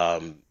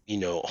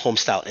home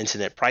style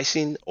internet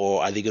pricing,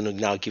 or are they going to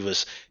now give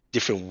us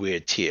different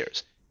weird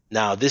tiers?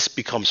 Now this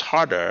becomes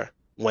harder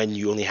when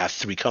you only have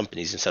 3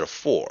 companies instead of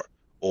 4,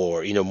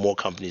 or more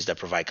companies that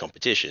provide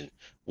competition,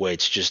 where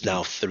it's just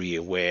now 3,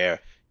 where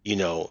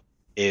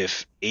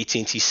if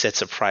AT&T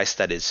sets a price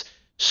that is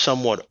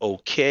somewhat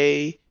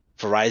okay.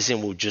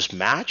 Verizon will just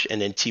match,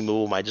 and then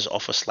T-Mobile might just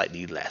offer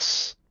slightly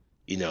less.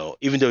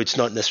 Even though it's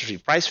not necessarily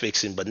price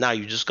fixing, but now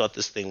you just got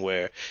this thing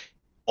where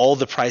all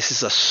the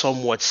prices are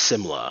somewhat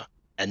similar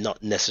and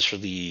not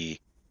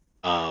necessarily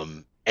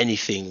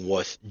anything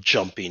worth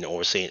jumping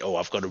or saying, oh,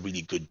 I've got a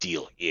really good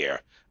deal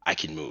here, I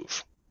can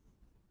move.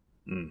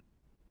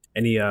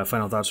 Any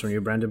final thoughts from you,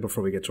 Brandon,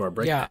 before we get to our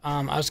break? Yeah,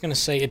 I was going to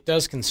say it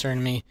does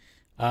concern me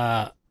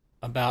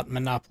about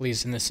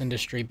monopolies in this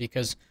industry,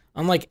 because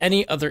unlike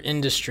any other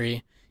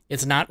industry,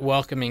 it's not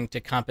welcoming to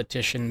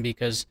competition,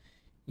 because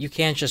you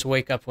can't just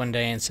wake up one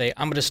day and say,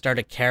 I'm going to start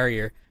a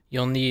carrier.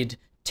 You'll need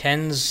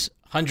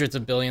hundreds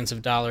of billions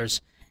of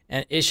dollars.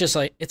 And it's just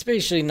like, it's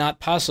basically not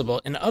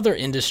possible. In other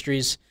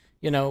industries,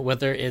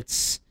 whether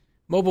it's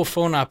mobile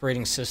phone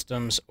operating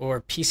systems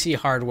or PC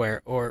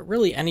hardware or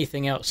really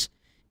anything else,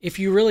 if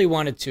you really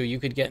wanted to, you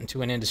could get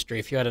into an industry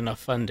if you had enough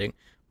funding.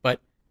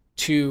 But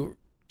to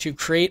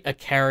create a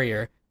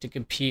carrier to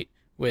compete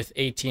with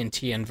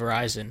AT&T and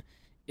Verizon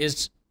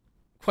is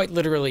quite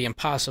literally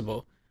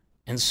impossible.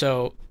 And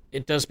so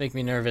it does make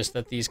me nervous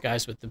that these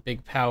guys with the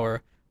big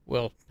power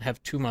will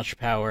have too much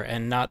power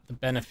and not the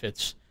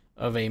benefits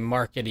of a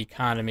market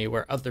economy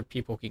where other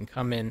people can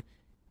come in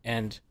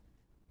and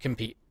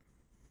compete.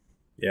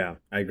 Yeah,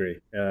 I agree.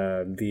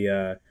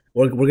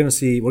 We're gonna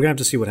have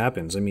to see what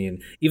happens. I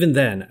mean, even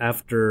then,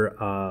 after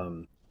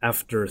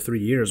 3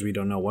 years, we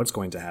don't know what's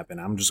going to happen.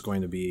 I'm just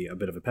going to be a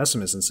bit of a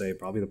pessimist and say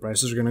probably the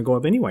prices are going to go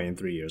up anyway in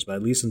 3 years. But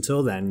at least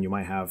until then, you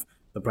might have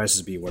the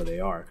prices be where they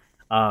are.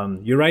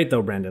 You're right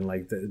though, Brandon.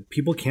 Like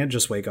people can't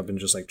just wake up and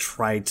just like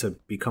try to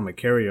become a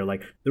carrier.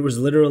 Like there was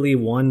literally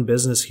one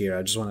business here.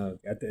 I just want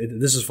to.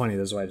 This is funny.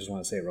 This is why I just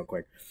want to say it real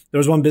quick. There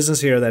was one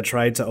business here that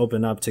tried to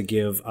open up to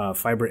give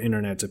fiber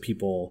internet to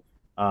people.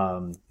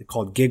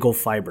 Called Giggle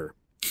Fiber.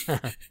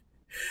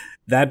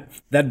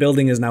 That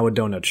building is now a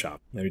donut shop.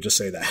 Let me just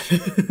say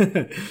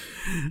that.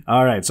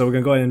 All right, so we're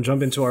gonna go ahead and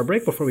jump into our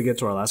break before we get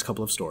to our last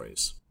couple of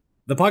stories.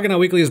 The Pocketnow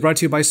Weekly is brought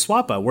to you by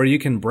Swappa, where you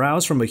can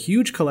browse from a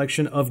huge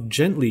collection of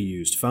gently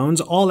used phones,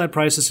 all at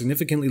prices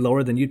significantly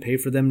lower than you'd pay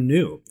for them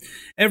new.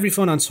 Every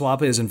phone on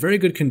Swappa is in very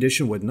good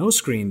condition with no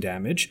screen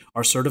damage,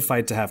 are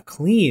certified to have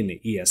clean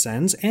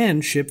ESNs,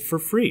 and ship for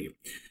free.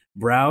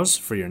 Browse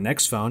for your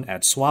next phone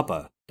at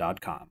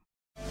swappa.com.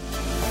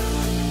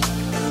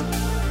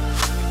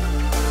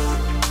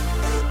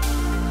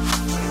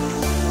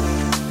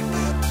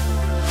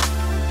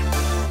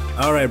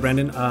 All right,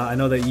 Brandon, I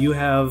know that you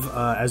have,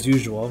 as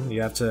usual,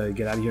 you have to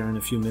get out of here in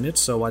a few minutes,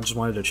 so I just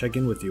wanted to check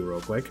in with you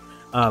real quick.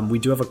 We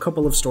do have a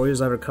couple of stories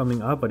that are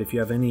coming up, but if you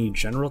have any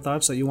general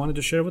thoughts that you wanted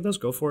to share with us,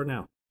 go for it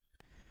now.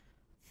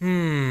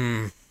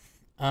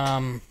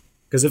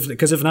 Because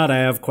if not, I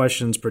have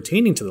questions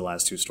pertaining to the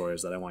last two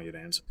stories that I want you to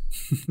answer.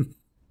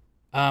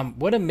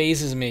 What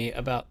amazes me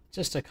about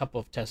just a couple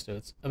of test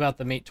notes about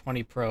the Mate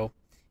 20 Pro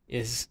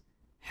is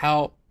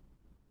how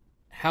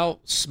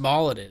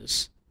small it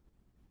is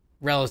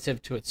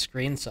relative to its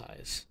screen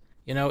size.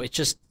 It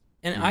just,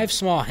 and I have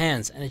small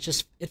hands, and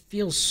it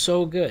feels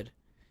so good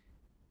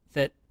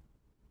that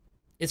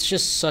it's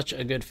just such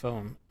a good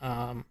phone.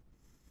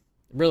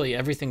 Really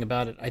everything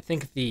about it. I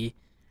think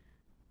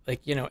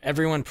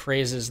everyone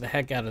praises the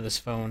heck out of this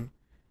phone,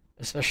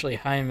 especially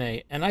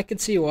Jaime, and I could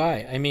see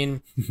why. I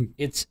mean,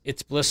 it's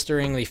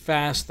blisteringly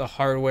fast. The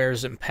hardware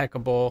is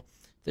impeccable.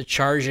 The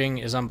charging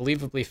is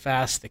unbelievably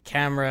fast. The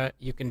camera,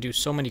 you can do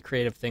so many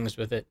creative things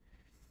with it.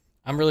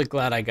 I'm really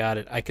glad I got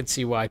it. I could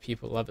see why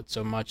people love it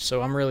so much.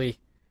 So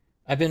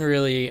I've been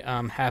really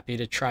happy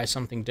to try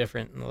something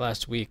different in the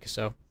last week.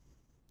 So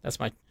that's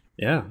my...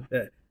 Yeah.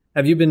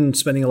 Have you been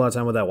spending a lot of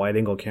time with that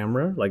wide-angle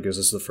camera? Like, is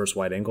this the first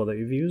wide-angle that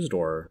you've used,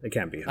 or it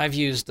can't be? I've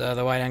used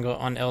the wide-angle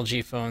on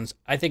LG phones.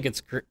 I think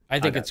it's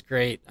it's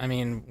great. I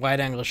mean,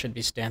 wide-angle should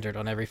be standard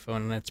on every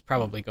phone, and it's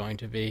probably going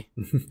to be.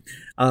 Do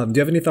you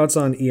have any thoughts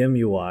on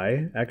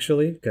EMUI,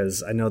 actually?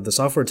 Because I know the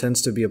software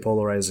tends to be a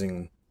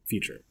polarizing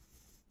feature.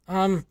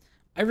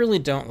 I really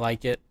don't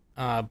like it,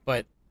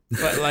 but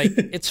like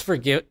it's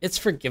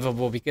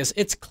forgivable because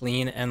it's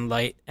clean and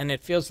light, and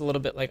it feels a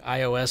little bit like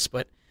iOS,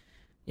 but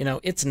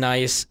it's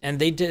nice, and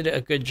they did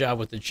a good job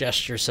with the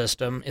gesture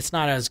system. It's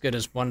not as good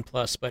as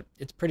OnePlus, but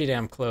it's pretty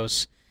damn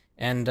close,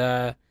 and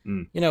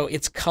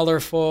it's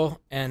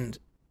colorful, and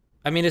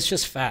I mean it's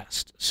just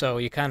fast, so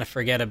you kind of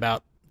forget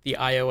about the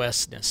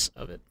iOS-ness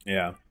of it.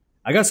 Yeah.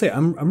 I gotta say,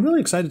 I'm really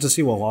excited to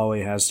see what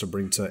Huawei has to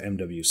bring to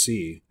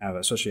MWC,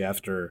 especially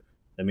after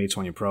the Mate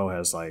 20 Pro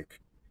has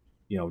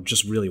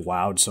just really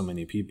wowed so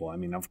many people. I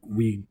mean,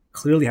 we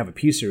clearly have a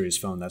P-series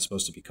phone that's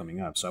supposed to be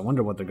coming up, so I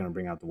wonder what they're going to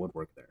bring out the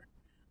woodwork there.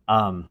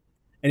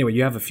 Anyway,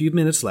 you have a few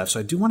minutes left, so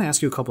I do want to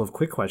ask you a couple of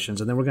quick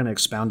questions, and then we're going to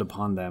expound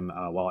upon them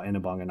while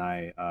Anibong and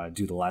I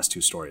do the last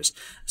two stories.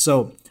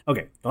 So,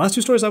 okay, the last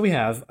two stories that we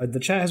have, the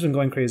chat has been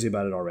going crazy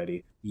about it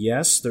already.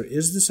 Yes, there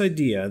is this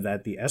idea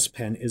that the S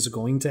Pen is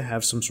going to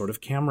have some sort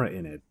of camera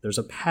in it. There's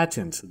a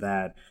patent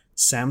that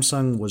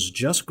Samsung was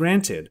just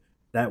granted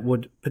that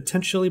would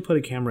potentially put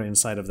a camera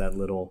inside of that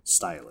little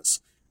stylus.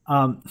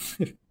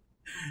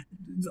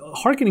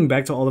 Harkening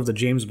back to all of the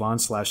James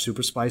Bond /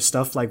 Super Spy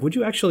stuff, like, would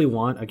you actually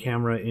want a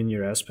camera in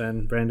your S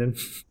Pen, Brandon?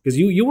 Because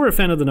you were a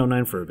fan of the Note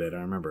 9 for a bit, I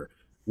remember.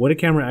 Would a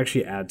camera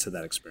actually add to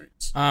that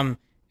experience?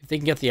 If they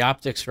can get the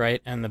optics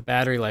right and the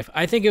battery life,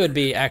 I think it would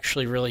be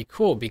actually really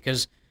cool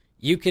because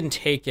you can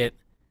take it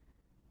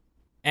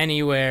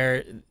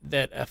anywhere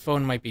that a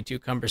phone might be too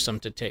cumbersome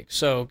to take.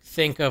 So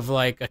think of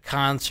like a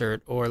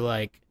concert or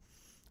like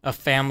a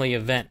family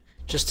event.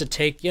 Just to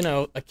take,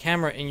 a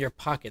camera in your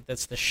pocket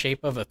that's the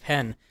shape of a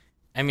pen.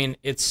 I mean,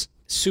 it's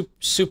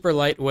super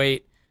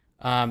lightweight.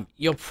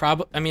 You'll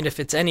probably, if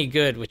it's any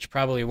good, which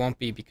probably won't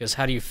be because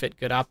how do you fit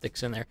good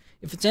optics in there?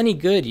 If it's any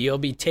good, you'll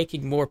be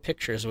taking more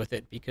pictures with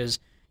it because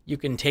you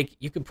can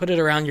put it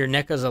around your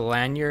neck as a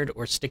lanyard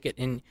or stick it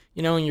in,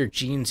 in your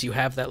jeans, you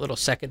have that little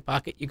second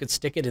pocket. You could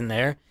stick it in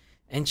there,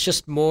 and it's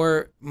just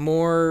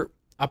more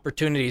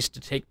opportunities to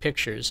take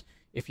pictures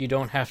if you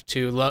don't have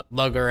to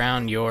lug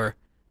around your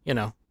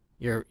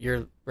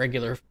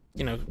regular,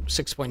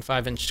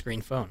 6.5-inch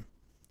screen phone.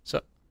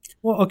 So,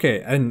 well,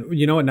 okay, and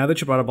you know what? Now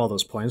that you brought up all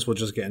those points, we'll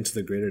just get into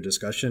the greater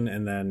discussion,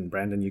 and then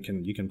Brandon, you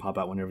can pop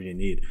out whenever you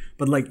need.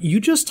 But like you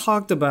just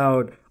talked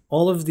about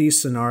all of these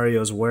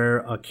scenarios where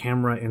a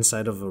camera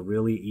inside of a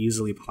really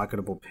easily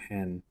pocketable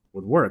pen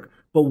would work.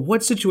 But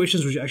what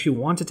situations would you actually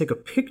want to take a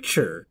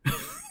picture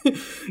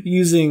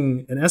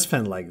using an S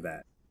Pen like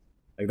that?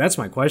 Like, that's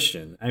my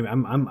question.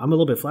 I'm a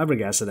little bit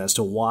flabbergasted as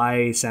to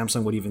why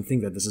Samsung would even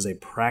think that this is a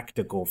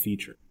practical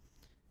feature.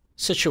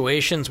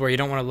 Situations where you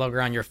don't want to lug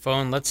around your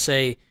phone. Let's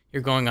say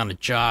you're going on a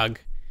jog,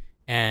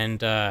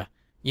 and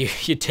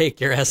you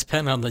take your S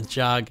Pen on the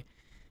jog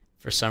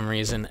for some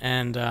reason,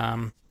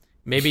 and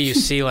maybe you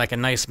see like a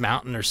nice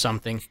mountain or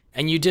something,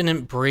 and you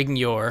didn't bring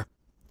your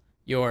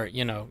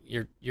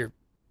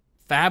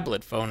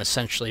phablet phone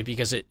essentially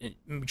because it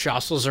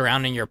jostles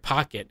around in your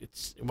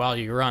pocket while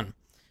you run.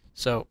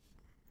 So.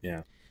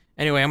 Yeah.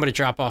 Anyway, I'm going to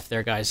drop off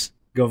there, guys.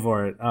 Go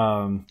for it.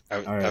 All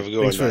right.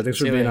 Thanks for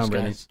being on,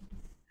 Brandon.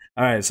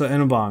 All right. So,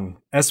 Anubong,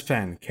 S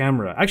Pen,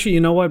 camera. Actually,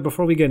 you know what?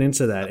 Before we get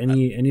into that,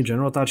 any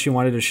general thoughts you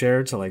wanted to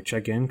share to like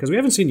check in? Because we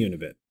haven't seen you in a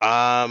bit.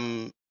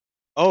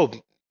 Oh,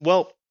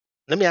 well,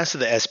 let me answer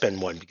the S Pen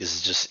one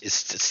because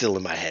it's still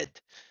in my head.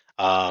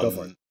 Go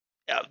for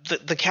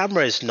it. The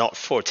camera is not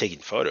for taking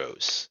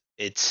photos.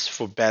 It's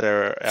for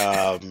better.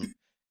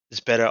 It's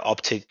better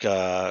optic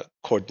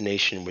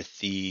coordination with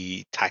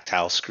the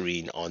tactile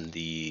screen on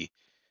the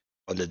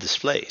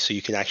display, so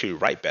you can actually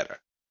write better.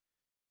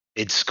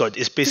 It's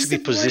basically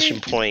position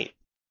point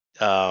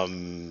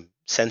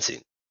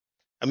sensing.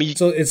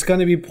 So it's going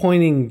to be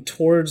pointing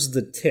towards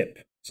the tip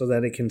so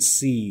that it can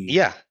see.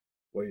 Yeah,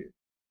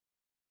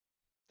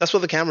 that's what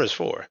the camera is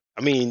for.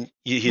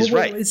 He's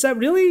right. Is that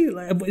really?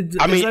 Is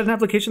that an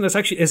application has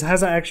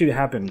that actually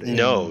happened?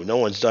 No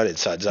one's done it.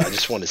 So I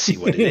just want to see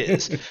what it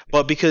is.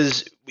 But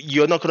because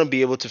you're not going to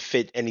be able to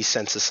fit any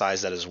sensor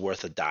size that is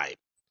worth a dime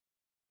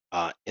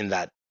in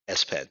that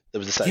S Pen.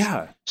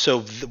 Yeah.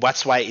 So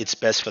that's why it's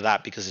best for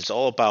that, because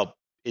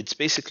it's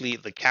basically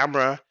the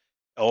camera,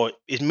 or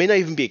it may not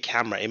even be a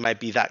camera. It might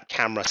be that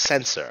camera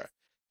sensor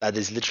that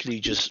is literally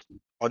just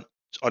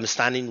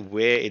understanding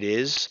where it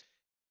is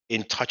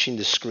in touching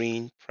the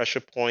screen, pressure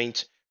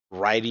point,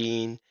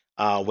 writing,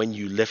 when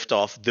you lift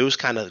off, those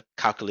kind of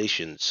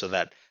calculations, so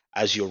that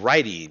as you're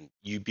writing,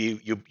 you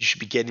should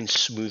be getting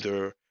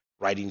smoother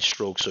writing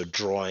strokes or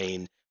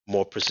drawing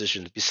more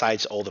precision,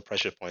 besides all the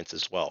pressure points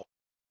as well.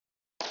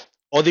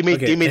 Or they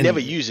may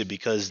never use it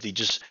because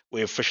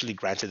we're officially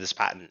granted this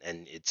patent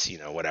and it's,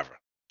 whatever.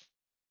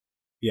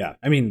 Yeah,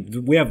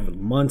 we have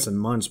months and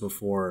months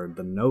before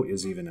the Note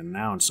is even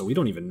announced, so we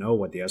don't even know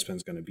what the S Pen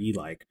is going to be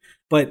like.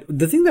 But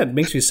the thing that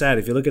makes me sad,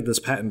 if you look at this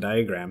patent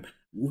diagram,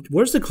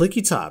 where's the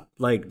clicky top?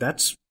 Like,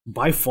 that's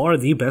by far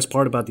the best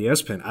part about the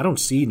S Pen. I don't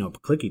see no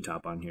clicky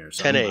top on here,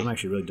 so I'm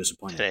actually really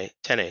disappointed.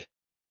 10A.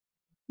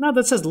 No,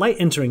 that says light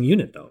entering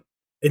unit though,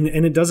 and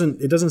it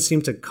doesn't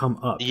seem to come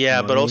up.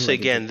 Yeah, but also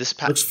again, this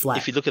patent looks flat.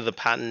 If you look at the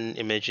patent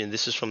image, and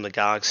this is from the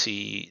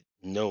Galaxy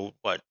Note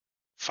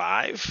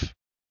 5.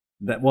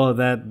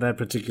 That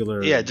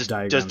particular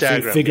diagram. Just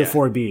diagram, figure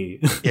 4B.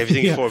 Yeah,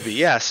 everything is 4B.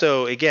 Yeah,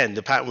 so again,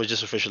 the patent was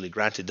just officially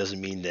granted. Doesn't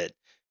mean that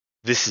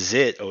this is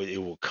it, or it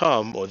will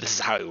come, or this is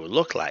how it will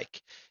look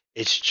like.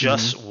 It's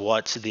just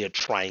what they're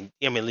trying.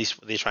 At least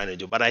what they're trying to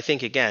do. But I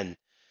think again,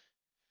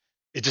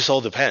 it just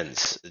all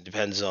depends. It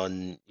depends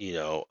on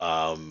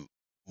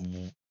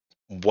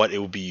what it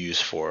will be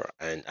used for,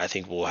 and I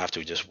think we'll have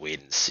to just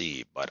wait and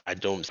see. But I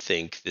don't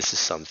think this is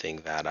something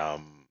that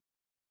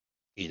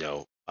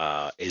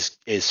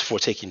is for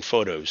taking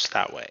photos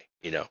that way,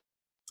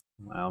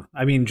 Wow.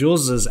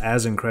 Jules is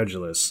as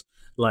incredulous,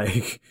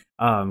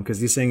 because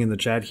he's saying in the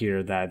chat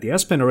here that the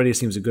S Pen already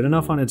seems good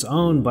enough on its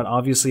own, but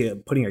obviously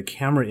putting a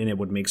camera in it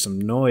would make some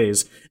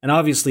noise. And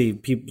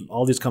obviously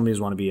all these companies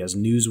want to be as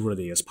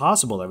newsworthy as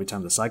possible every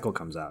time the cycle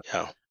comes out.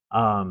 Yeah.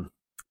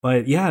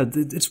 But yeah,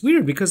 it's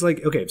weird because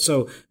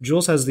so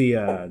Jules has the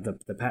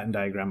patent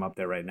diagram up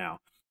there right now.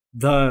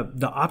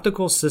 The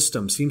optical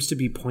system seems to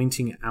be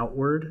pointing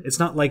outward. It's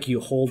not like you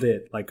hold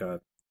it like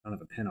a I don't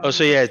have a pen on Oh, me.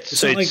 so yeah,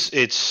 It's not like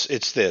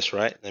it's this,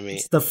 right? I mean,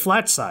 it's the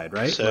flat side,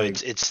 right? so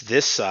Like, it's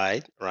this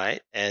side,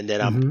 right? And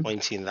then I'm mhm.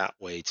 pointing that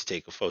way to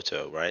take a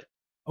photo, right?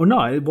 Oh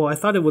no, well, I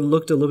thought it would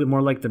look a little bit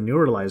more like the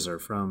neuralizer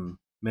from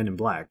Men in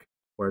Black,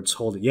 where it's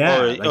holding. Yeah,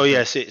 Oh like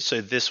yeah, the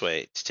so this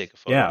way to take a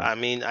photo. yeah, I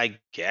mean, I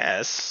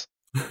guess.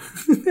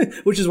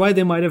 which is why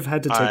they might have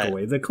had to take I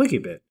away the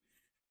clicky bit.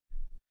 I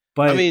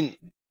But mean,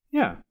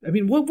 yeah, I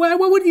mean, what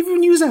would you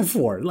even use that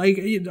for? Like,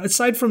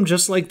 aside from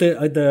just like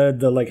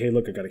the like, hey,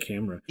 look, I got a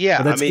camera. yeah,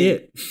 But that's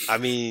it. I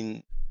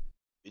mean,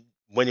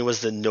 when it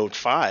was the Note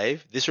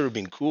 5, this would have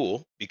been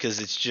cool because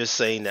it's just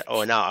saying that,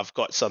 oh, now I've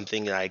got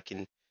something and I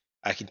can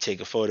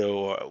take a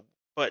photo.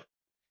 But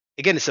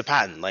again, it's a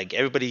patent. Like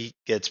everybody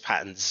gets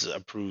patents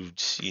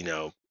approved,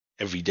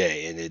 every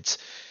day, and it's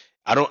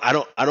I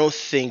don't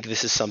think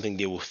this is something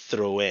they will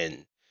throw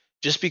in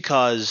just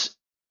because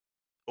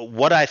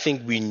what I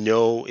think we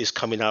know is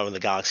coming out in the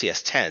Galaxy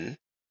S10,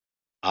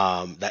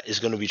 that is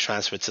going to be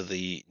transferred to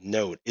the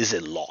Note is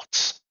a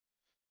lot.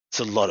 It's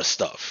a lot of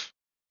stuff.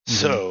 Mhm.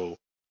 So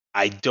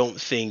I don't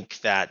think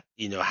that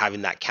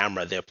having that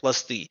camera there,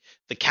 plus the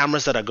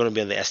cameras that are going to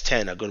be on the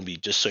S10 are going to be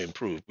just so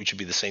improved, which would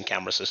be the same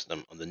camera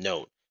system on the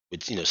Note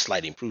with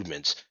slight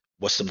improvements.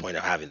 What's the Mm. point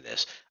of having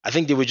this? I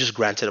think they were just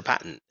granted a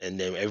patent, and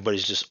then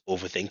everybody's just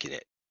overthinking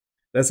it.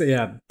 That's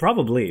yeah,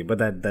 probably, but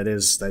that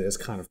is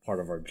kind of part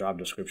of our job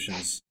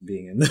descriptions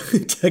being in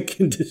the tech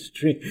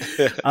industry.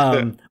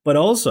 But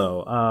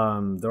also,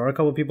 there are a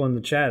couple of people in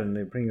the chat, and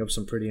they're bringing up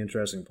some pretty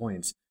interesting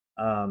points.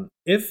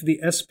 If the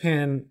S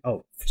Pen,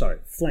 oh, sorry,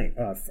 Flank,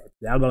 blah,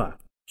 blah, blah,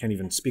 can't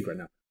even speak right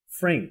now.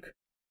 Frank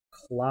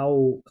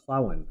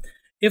Clowen.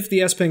 If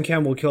the S Pen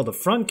cam will kill the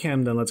front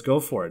cam, then let's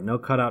go for it. No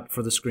cutout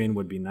for the screen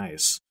would be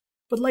nice.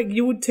 But like,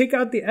 you would take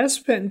out the S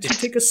Pen to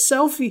take a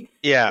selfie.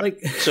 Yeah. Like,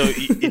 So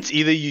it's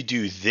either you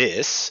do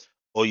this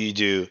or you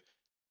do,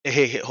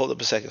 hey, hold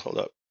up a second, hold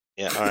up.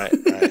 Yeah, all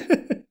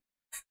right.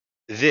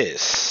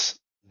 This,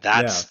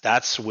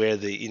 that's where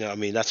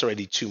that's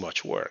already too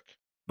much work.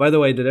 By the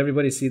way, did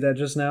everybody see that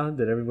just now?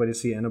 Did everybody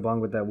see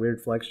Enabong with that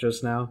weird flex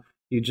just now?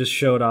 He just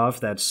showed off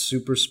that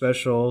super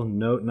special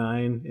Note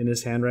 9 in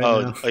his hand right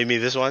now. Oh, you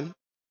mean this one?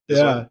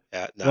 Yeah.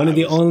 Yeah. No, one of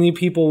the only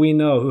people we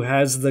know who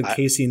has the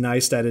Casey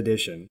Neistat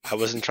edition. I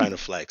wasn't trying to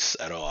flex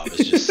at all. I was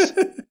just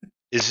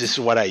it's just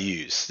what I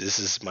use. This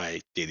is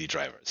my daily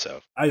driver. So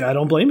I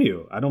don't blame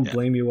you. I don't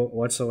blame you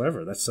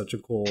whatsoever. That's such a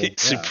cool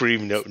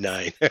Supreme Note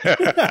 9.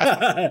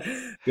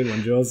 Good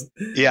one, Jules.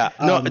 Yeah.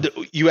 No,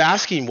 you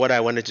asking what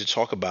I wanted to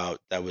talk about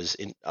that was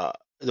in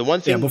the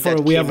one thing. Yeah, before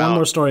we have one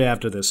more story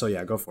after this, so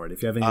yeah, go for it.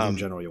 If you have anything in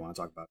general you want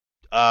to talk about.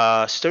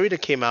 Story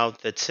that came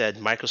out that said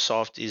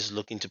Microsoft is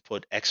looking to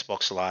put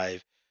Xbox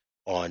Live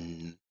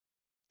on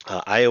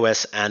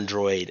iOS,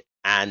 Android,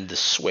 and the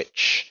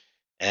Switch,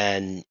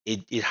 and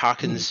it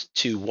harkens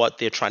to what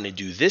they're trying to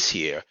do this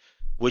year,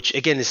 which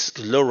again is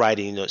low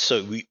riding.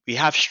 So we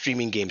have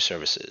streaming game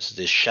services.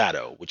 There's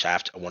Shadow, which I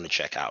want to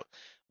check out,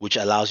 which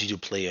allows you to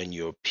play on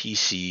your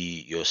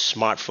PC, your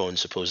smartphone,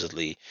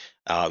 supposedly.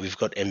 We've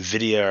got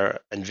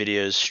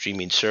NVIDIA's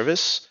streaming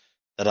service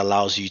that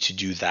allows you to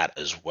do that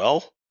as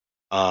well.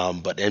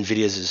 But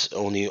NVIDIA's is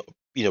only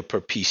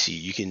per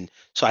PC.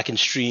 I can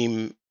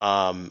stream.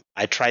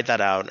 I tried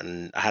that out,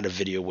 and I had a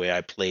video where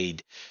I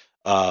played,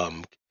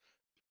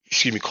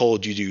 Call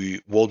of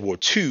Duty World War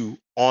II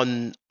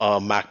on a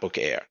MacBook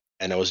Air,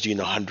 and I was doing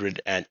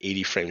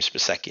 180 frames per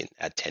second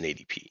at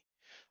 1080p.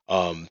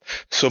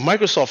 So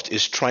Microsoft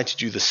is trying to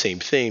do the same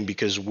thing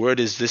because word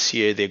is this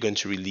year they're going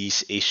to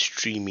release a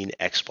streaming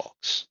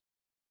Xbox.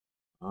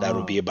 That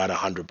will be about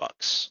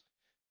 $100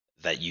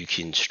 that you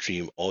can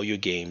stream all your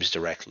games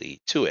directly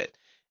to it.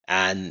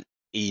 And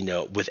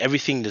with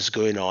everything that's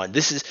going on,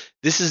 this is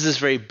this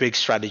very big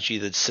strategy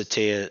that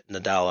Satya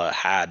Nadella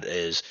had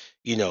is,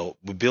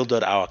 we build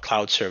out our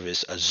cloud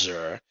service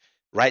Azure.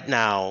 Right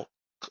now,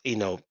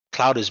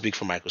 cloud is big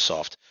for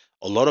Microsoft.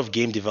 A lot of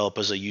game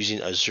developers are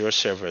using Azure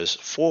servers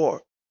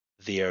for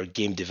their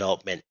game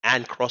development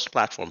and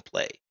cross-platform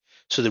play.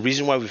 So the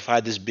reason why we've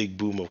had this big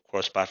boom of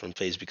cross-platform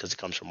play is because it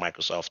comes from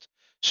Microsoft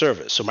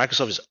servers. So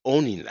Microsoft is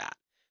owning that.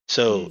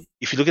 So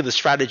if you look at the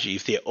strategy,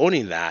 if they're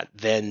owning that,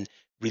 then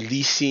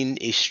releasing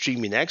a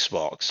streaming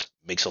Xbox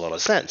makes a lot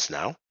of sense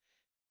now.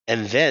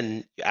 And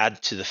then you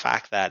add to the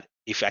fact that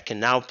if I can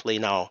now play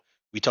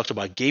we talked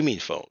about gaming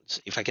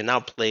phones. If I can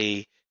now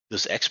play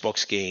those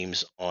Xbox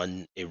games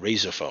on a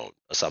Razer phone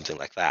or something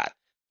like that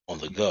on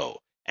the go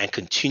and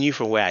continue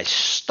from where I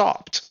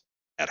stopped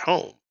at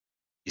home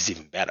is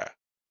even better.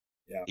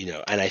 Yeah.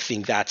 And I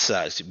think that's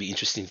to be an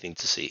interesting thing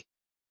to see.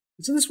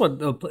 Isn't this what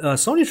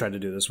Sony tried to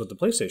do this with the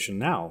PlayStation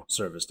Now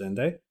service, didn't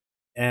they?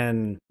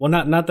 And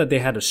not that they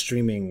had a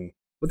streaming,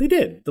 but they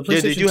did. The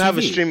PlayStation they do TV. have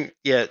a stream.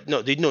 Yeah,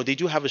 they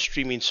do have a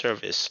streaming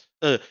service.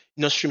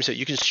 Not streaming service.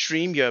 You can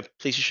stream your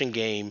PlayStation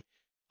game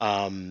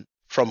from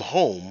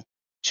home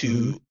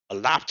to a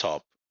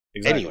laptop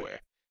anywhere.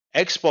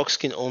 Xbox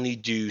can only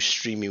do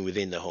streaming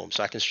within the home,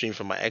 so I can stream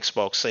from my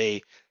Xbox.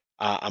 Say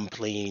I'm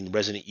playing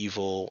Resident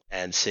Evil,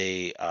 and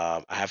say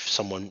I have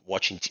someone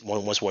wants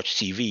to watch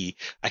TV.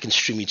 I can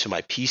stream it to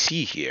my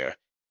PC here,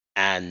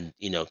 and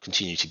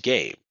continue to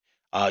game.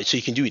 So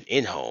you can do it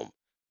in home,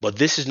 but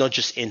this is not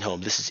just in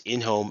home. This is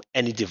in home,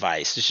 any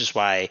device. This is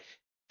why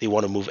they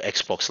want to move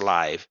Xbox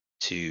Live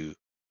to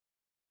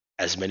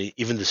as many,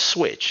 even the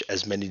Switch,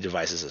 as many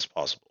devices as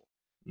possible.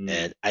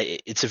 And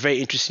it's a very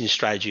interesting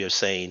strategy of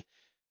saying,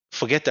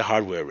 forget the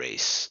hardware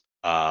race.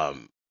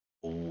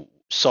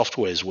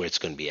 Software is where it's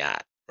going to be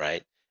at,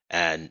 right?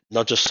 And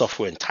not just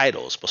software in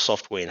titles, but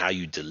software in how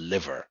you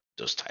deliver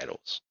those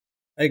titles.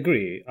 I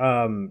agree.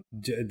 And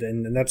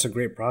that's a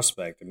great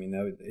prospect. I mean,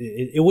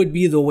 it would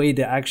be the way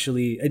to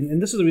actually,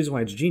 and this is the reason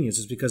why it's genius,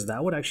 is because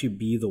that would actually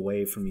be the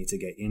way for me to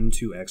get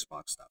into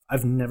Xbox stuff.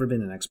 I've never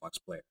been an Xbox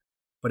player,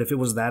 but if it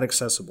was that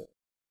accessible,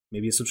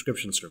 maybe a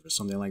subscription service,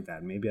 something like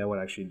that, maybe I would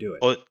actually do it.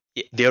 Oh,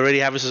 they already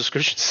have a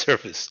subscription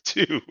service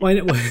too. Why?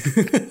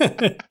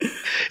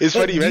 It's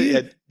funny,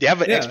 right? They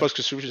have an Xbox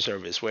subscription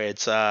service where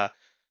it's $20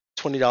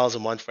 a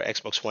month for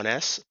Xbox One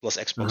S plus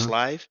Xbox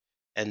Live,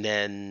 and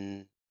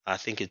then I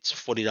think it's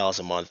 $40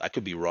 a month. I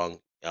could be wrong.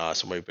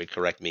 Somebody would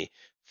correct me,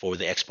 for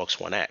the Xbox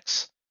One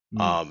X.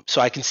 So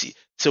I can see.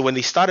 So when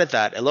they started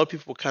that, a lot of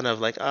people were kind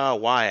of like, "Oh,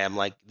 why?" I'm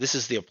like, "This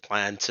is their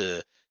plan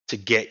to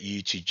get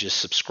you to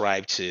just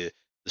subscribe to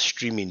the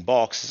streaming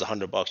box. Is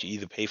 $100. You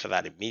either pay for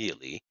that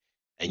immediately,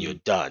 and you're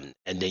done,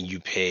 and then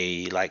you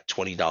pay like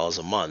 $20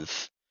 a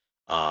month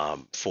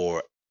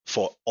for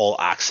all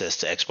access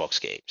to Xbox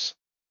games."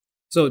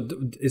 So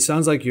it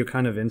sounds like you're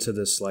kind of into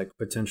this like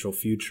potential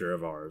future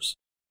of ours,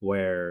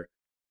 where,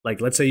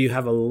 like, let's say you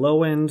have a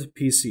low-end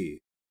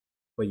PC,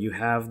 but you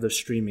have the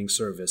streaming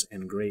service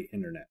and great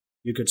internet.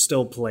 You could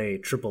still play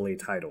AAA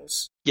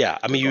titles. Yeah,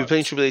 I mean, you're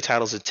playing AAA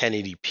titles at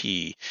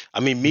 1080p.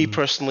 I mean, me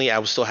personally, I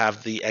would still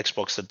have the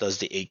Xbox that does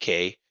the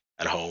 8K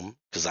at home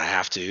because I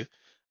have to.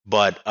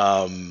 But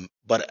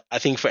I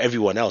think for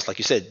everyone else, like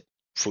you said,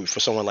 for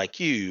someone like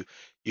you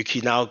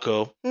can now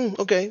go,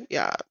 okay,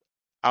 yeah,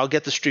 I'll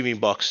get the streaming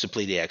box to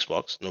play the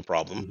Xbox, no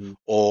problem.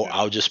 Or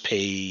I'll just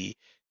pay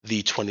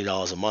the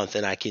 $20 a month,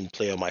 and I can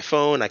play on my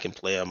phone. I can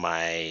play on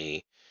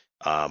my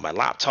my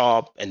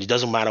laptop, and it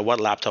doesn't matter what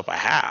laptop I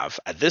have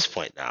at this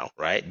point now,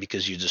 right?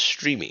 Because you're just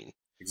streaming.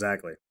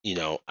 Exactly.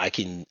 I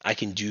can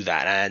do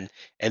that,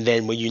 and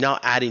then when you're now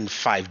adding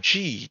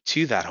 5G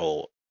to that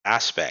whole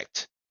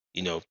aspect,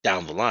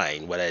 down the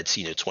line, whether it's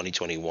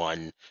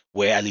 2021,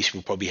 where at least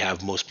we'll probably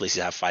have most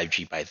places have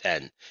 5G by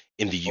then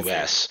in the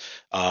US,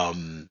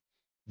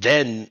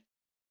 then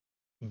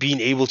being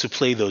able to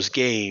play those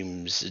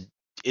games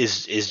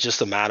is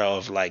just a matter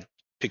of like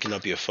picking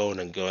up your phone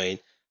and going,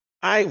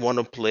 I want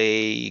to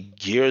play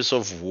Gears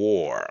of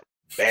War.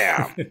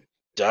 Bam,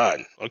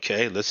 done.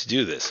 Okay, let's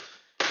do this.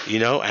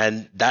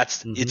 And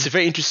that's it's a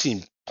very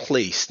interesting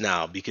place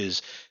now,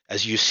 because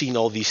as you've seen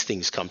all these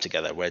things come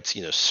together, where it's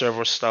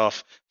server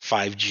stuff,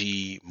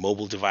 5G,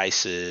 mobile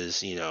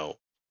devices,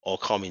 all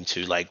come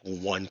into like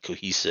one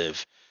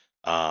cohesive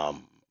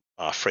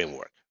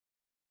framework.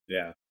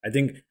 Yeah, I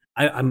think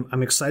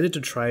I'm excited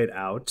to try it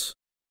out.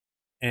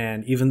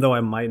 And even though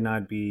I might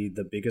not be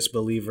the biggest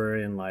believer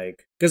in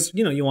because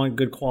you want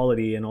good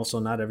quality, and also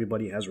not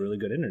everybody has really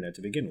good internet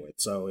to begin with,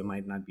 so it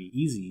might not be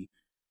easy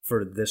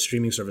for this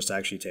streaming service to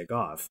actually take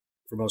off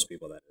for most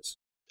people. That is.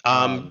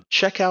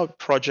 Check out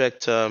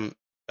Project.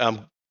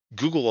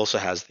 Google also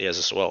has theirs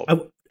as well.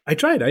 I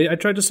tried. I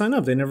tried to sign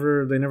up. They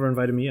never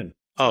invited me in.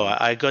 Oh,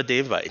 I got the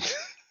invite.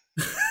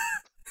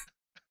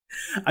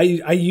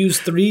 I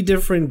used 3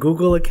 different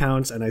Google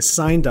accounts and I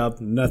signed up.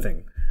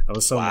 Nothing. I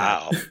was so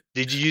mad.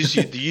 Did you use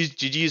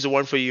the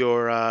one for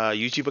your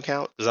YouTube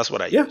account? Because that's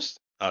what I used.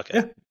 Okay.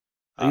 Yeah.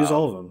 I use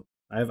all of them.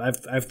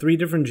 I have 3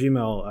 different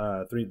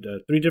Gmail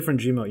three different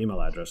Gmail email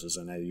addresses,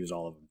 and I use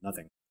all of them.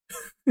 Nothing.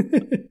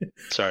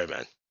 Sorry,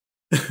 man.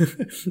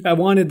 I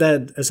wanted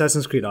that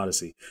Assassin's Creed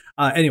Odyssey.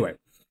 Anyway.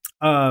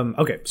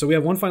 Okay, so we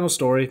have one final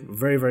story,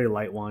 very, very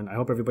light one. I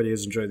hope everybody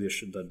has enjoyed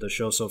the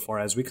show so far,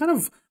 as we kind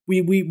of,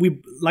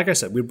 we like I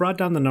said, we brought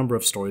down the number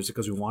of stories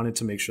because we wanted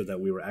to make sure that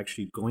we were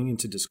actually going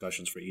into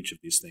discussions for each of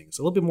these things,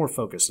 a little bit more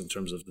focused in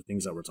terms of the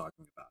things that we're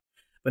talking about.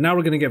 But now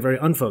we're going to get very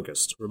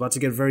unfocused. We're about to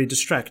get very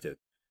distracted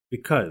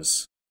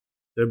because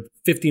there are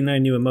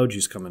 59 new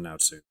emojis coming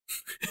out soon.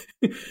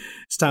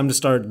 It's time to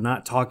start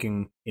not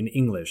talking in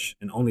English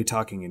and only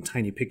talking in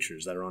tiny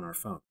pictures that are on our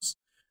phones.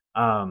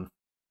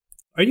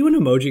 Are you an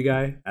emoji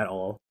guy at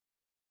all?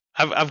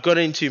 I've got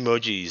into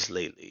emojis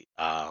lately.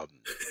 I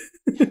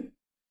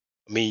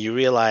mean, you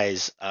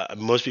realize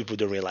most people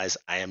don't realize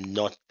I am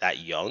not that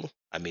young.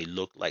 I may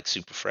look like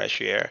super fresh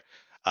here,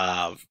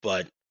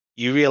 but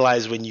you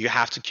realize when you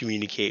have to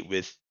communicate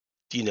with,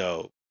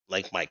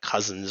 like my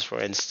cousins,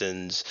 for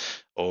instance,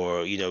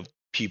 or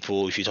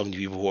people, if you're talking to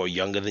people who are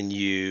younger than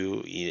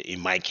you, in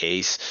my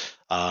case,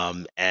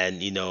 and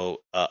a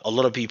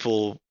lot of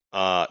people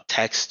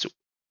text.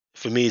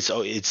 For me,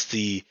 it's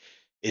the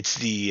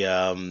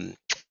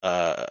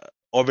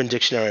Urban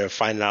Dictionary of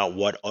finding out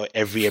what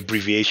every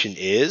abbreviation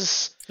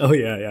is. Oh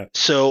yeah.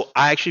 So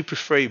I actually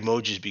prefer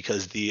emojis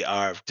because they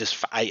are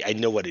just I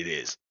know what it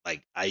is.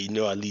 Like I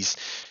know at least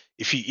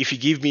if you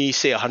give me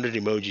say 100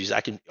 emojis,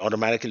 I can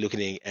automatically look at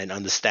it and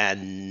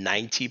understand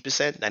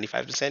 90%,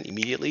 95%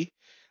 immediately,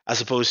 as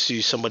opposed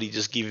to somebody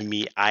just giving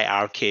me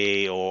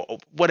IRK or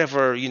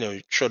whatever,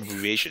 short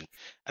abbreviation,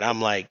 and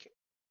I'm like,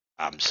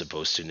 I'm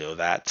supposed to know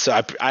that. So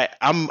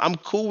I'm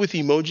cool with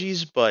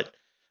emojis, but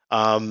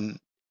um,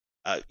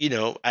 I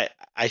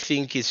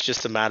think it's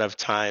just a matter of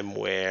time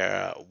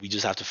where we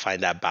just have to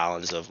find that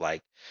balance of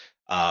like,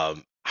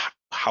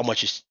 how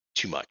much is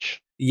too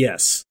much.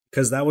 Yes,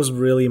 because that was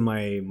really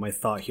my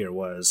thought here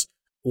was,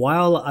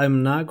 while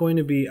I'm not going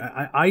to be,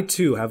 I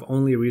too have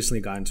only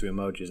recently gotten to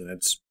emojis, and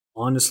it's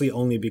honestly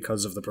only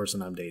because of the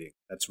person I'm dating.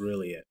 That's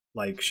really it.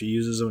 Like she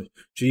uses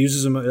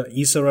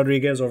Isa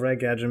Rodriguez over at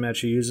GadgetMatch.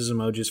 She uses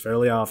emojis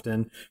fairly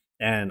often,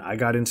 and I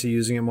got into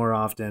using it more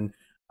often.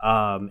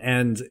 I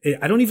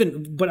don't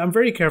even, but I'm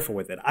very careful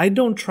with it. I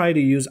try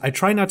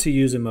not to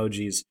use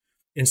emojis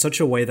in such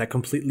a way that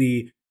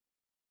completely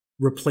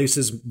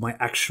replaces my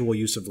actual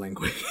use of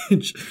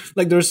language.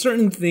 Like there are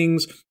certain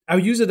things I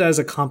would use it as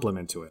a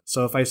compliment to it.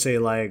 So if I say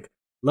like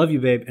 "love you,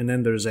 babe," and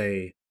then there's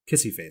a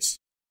kissy face,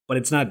 but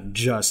it's not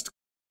just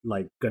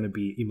like going to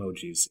be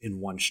emojis in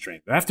one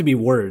string. There have to be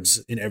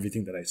words in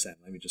everything that I send.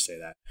 Let me just say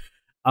that.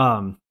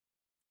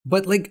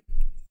 But like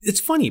it's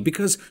funny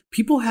because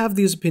people have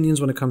these opinions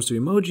when it comes to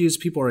emojis.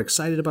 People are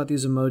excited about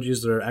these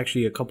emojis. There are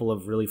actually a couple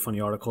of really funny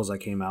articles that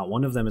came out.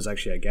 One of them is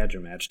actually at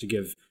GadgetMatch, to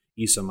give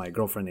Isa, my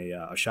girlfriend,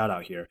 a shout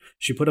out here.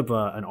 She put up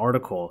an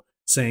article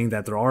saying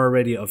that there are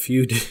already a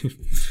few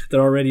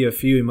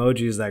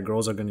emojis that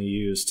girls are going to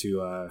use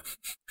to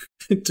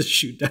to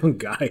shoot down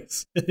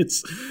guys.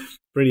 It's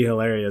pretty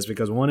hilarious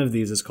because one of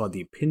these is called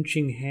the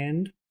pinching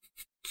hand.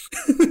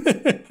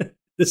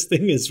 This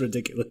thing is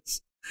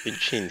ridiculous.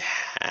 Pinching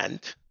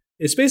hand.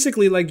 It's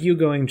basically like you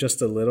going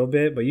just a little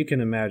bit, but you can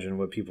imagine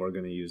what people are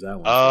going to use that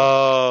one.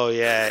 Oh for.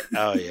 Yeah,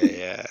 oh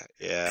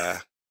yeah.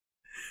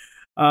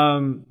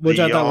 Which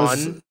I thought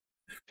was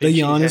the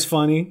yawn is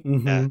funny.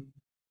 Mm-hmm. Yeah.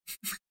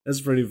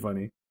 That's pretty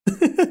funny.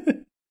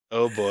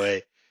 Oh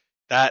boy,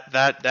 that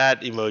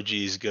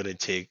emoji is gonna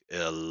take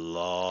a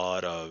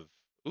lot of.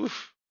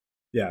 Oof.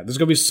 Yeah, there's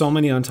gonna be so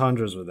many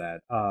entendres with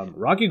that.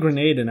 Rocky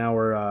Grenade in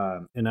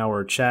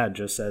our chat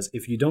just says,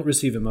 "If you don't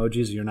receive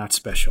emojis, you're not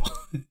special."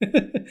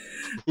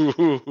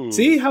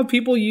 See how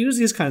people use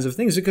these kinds of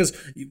things, because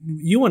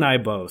you and I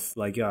both,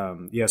 like,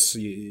 yes,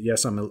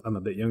 I'm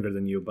a bit younger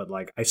than you, but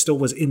like I still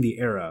was in the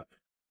era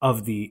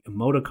of the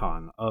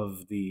emoticon,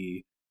 of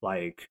the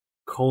like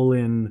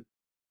colon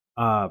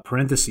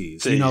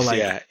parentheses,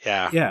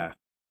 yeah.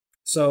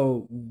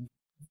 So.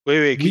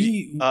 Wait.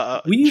 We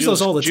use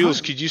those all the time.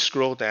 Jules, could you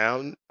scroll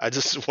down? I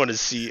just want to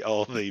see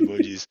all the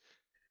emojis.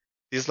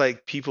 There's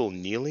like people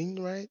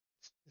kneeling, right?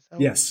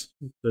 Yes,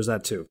 there's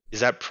that too.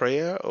 Is that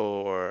prayer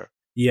or?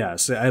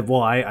 Yes, I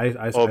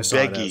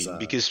begging,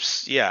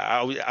 because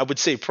I would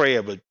say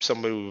prayer, but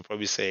somebody would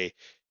probably say,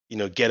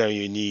 get on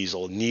your knees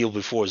or kneel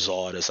before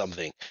Zod or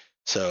something.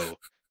 So.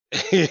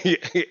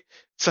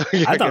 So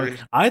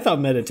I thought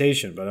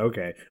meditation, but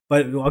okay.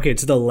 But okay,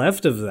 to the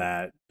left of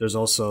that, there's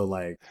also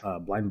like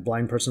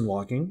blind person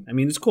walking. I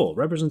mean, it's cool.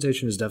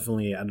 Representation is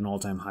definitely at an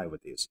all-time high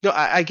with these. No,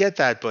 I get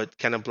that, but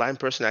can a blind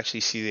person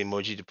actually see the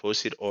emoji to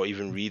post it or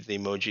even read the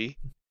emoji?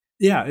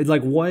 Yeah,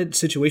 like what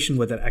situation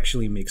would that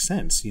actually make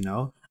sense,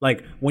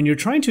 Like when you're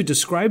trying to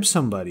describe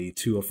somebody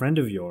to a friend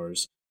of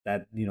yours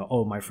that,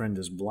 oh, my friend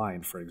is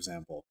blind, for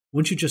example.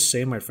 Wouldn't you just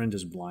say my friend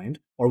is blind?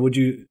 Or would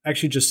you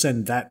actually just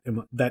send that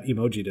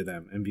emoji to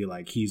them and be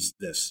like, he's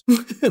this?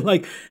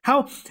 Like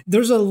how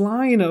there's a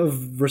line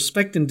of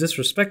respect and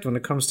disrespect when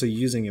it comes to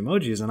using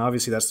emojis. And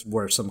obviously that's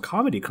where some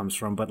comedy comes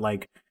from. But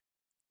like,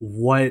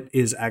 what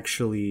is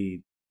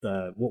actually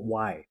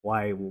why?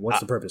 What's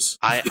the purpose?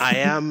 I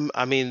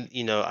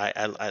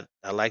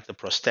like the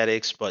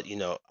prosthetics, but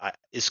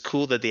it's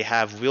cool that they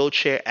have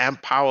wheelchair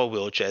and power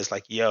wheelchairs.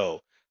 Like,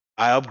 yo,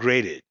 I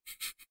upgraded.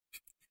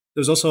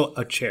 There's also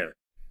a chair,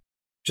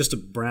 just a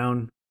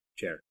brown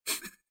chair.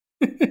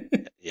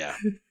 Yeah,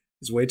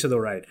 it's way to the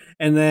right.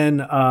 And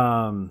then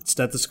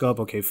stethoscope.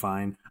 Okay,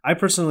 fine. I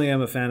personally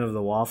am a fan of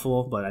the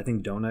waffle, but I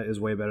think donut is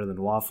way better than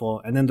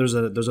waffle. And then there's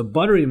a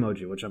butter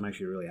emoji, which I'm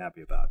actually really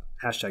happy about.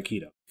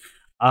 #keto.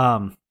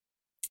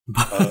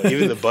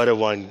 Even the butter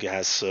one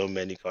has so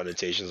many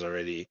connotations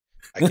already.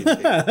 I can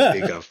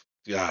think of.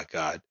 Oh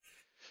God.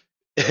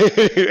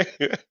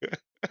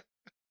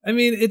 I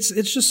mean, it's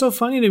just so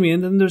funny to me.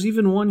 And then there's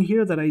even one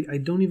here that I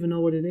don't even know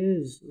what it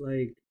is.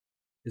 Like,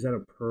 is that a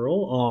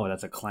pearl? Oh,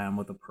 that's a clam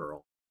with a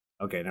pearl.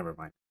 Okay, never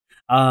mind.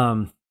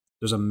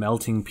 There's a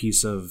melting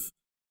piece of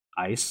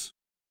ice.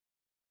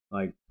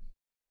 Like,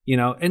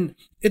 and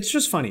it's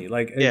just funny.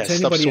 Like, yeah,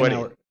 stop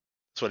sweating.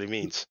 That's what it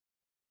means.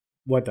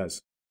 What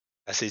does?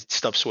 I say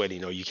stop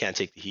sweating. You can't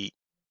take the heat.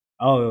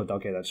 Oh,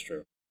 okay, that's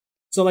true.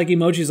 So like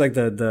emojis, like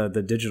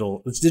the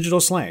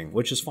digital slang,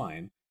 which is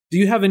fine. Do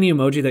you have any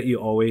emoji that you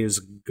always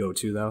go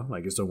to though?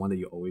 Like, is there one that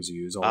you always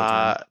use all the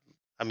time?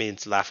 I mean,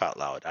 it's laugh out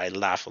loud. I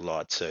laugh a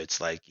lot, so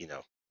it's like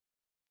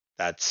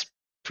that's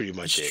pretty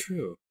much it.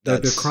 True.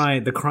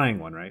 The crying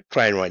one, right?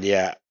 Crying one,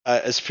 yeah.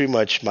 It's pretty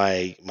much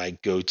my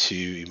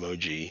go-to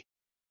emoji.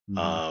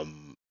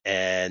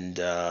 And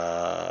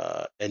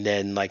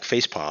then like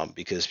facepalm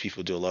because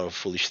people do a lot of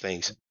foolish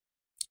things.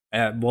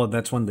 Well,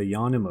 that's when the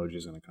yawn emoji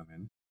is going to come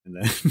in, and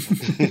then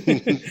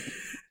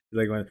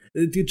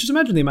just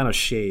imagine the amount of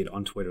shade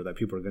on Twitter that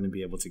people are going to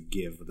be able to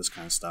give with this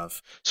kind of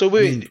stuff. So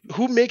wait,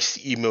 who makes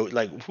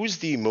who's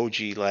the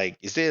emoji? Like,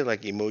 is there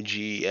like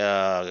emoji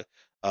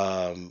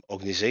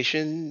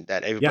organization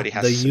that everybody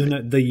has?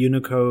 The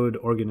Unicode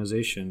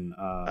organization.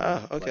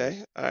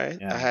 Okay, all right.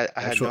 Yeah,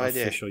 I had no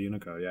idea. Official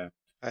Unicode, yeah.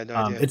 I had no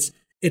idea.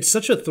 It's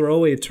such a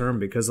throwaway term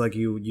because like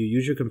you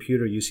use your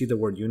computer, you see the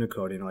word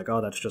Unicode, and you're like,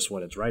 oh, that's just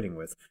what it's writing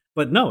with.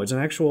 But no, it's an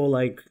actual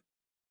like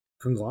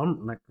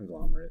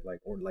conglomerate, like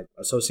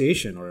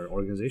association or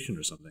organization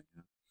or something.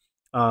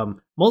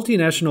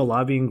 Multinational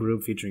lobbying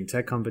group featuring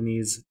tech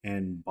companies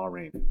and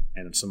Bahrain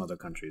and some other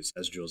countries,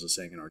 as Jules is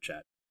saying in our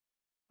chat.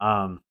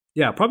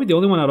 Yeah, probably the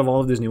only one out of all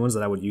of these new ones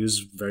that I would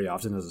use very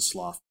often is a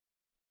sloth.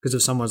 Because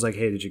if someone's like,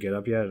 hey, did you get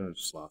up yet? And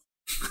sloth.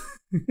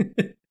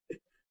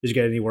 Did you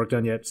get any work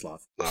done yet?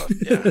 Sloth.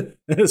 Yeah.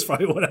 That's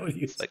probably what I would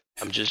use. Like,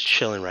 I'm just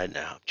chilling right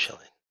now. I'm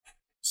chilling.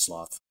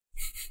 Sloth.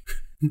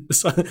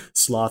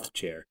 Sloth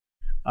chair.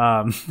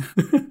 All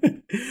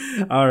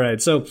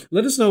right. So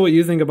let us know what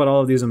you think about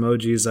all of these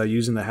emojis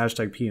using the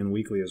hashtag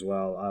PNWeekly as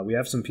well. We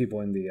have some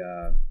people in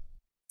the...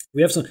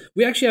 We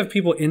actually have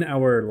people in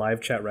our live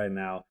chat right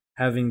now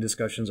having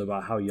discussions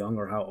about how young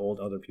or how old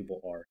other people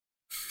are.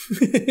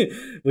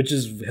 Which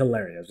is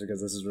hilarious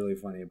because this is really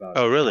funny about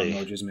how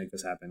emojis make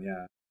this happen.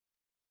 Yeah.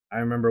 I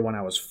remember when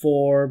I was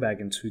 4 back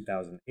in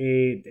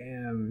 2008.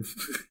 Damn.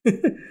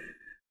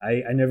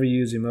 I never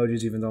used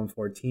emojis even though I'm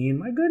 14.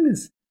 My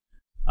goodness.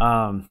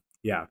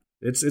 Yeah,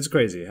 it's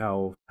crazy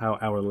how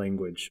our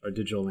language, our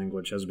digital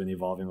language, has been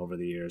evolving over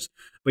the years.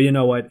 But you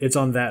know what? It's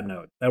on that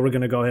note that we're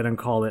going to go ahead and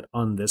call it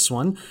on this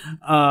one.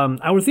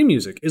 Our theme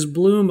music is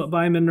Bloom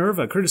by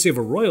Minerva, courtesy of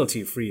a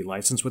royalty-free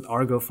license with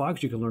Argo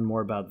Fox. You can learn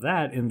more about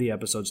that in the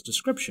episode's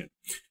description.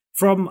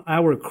 From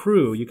our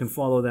crew, you can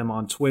follow them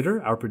on Twitter.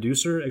 Our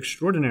producer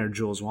extraordinaire,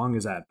 Jules Wong,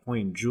 is at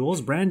Point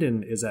Jules.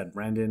 Brandon is at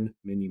Brandon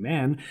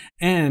Miniman.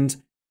 And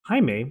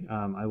Jaime,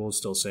 I will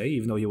still say,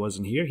 even though he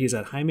wasn't here, he's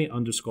at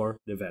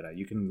Jaime_Rivera.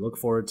 You can look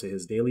forward to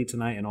his daily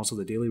tonight and also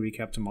the daily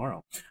recap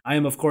tomorrow. I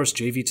am, of course,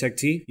 JV Tech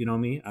Tea. You know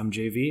me. I'm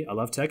JV. I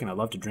love tech, and I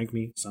love to drink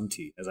me some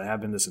tea, as I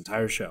have been this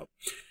entire show.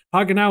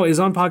 Pocket Now is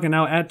on Pocket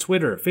Now at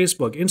Twitter,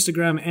 Facebook,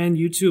 Instagram, and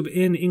YouTube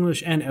in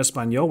English and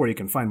Espanol, where you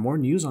can find more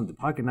news on the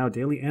Pocket Now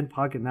Daily and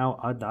Pocket Now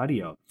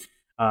Audio.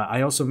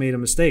 I also made a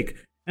mistake.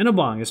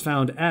 Enabong is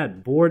found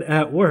at Bored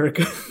at Work.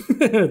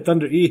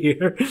 Thunder E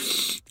here.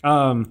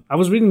 I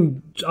was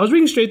reading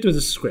straight through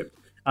the script.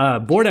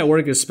 Bored at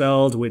Work is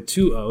spelled with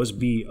 2 O's,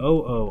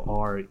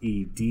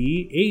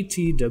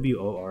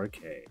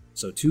 BOOREDATWORK.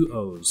 So 2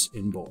 O's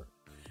in bored.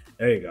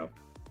 There you go.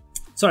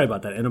 Sorry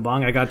about that,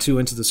 Enabong. I got too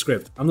into the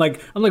script. I'm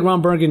like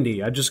Ron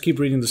Burgundy. I just keep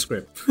reading the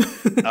script.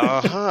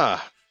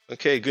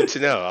 Okay, good to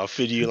know. I'll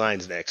feed you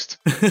lines next.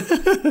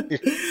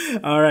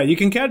 All right. You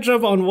can catch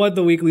up on what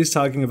the weekly's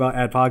talking about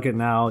at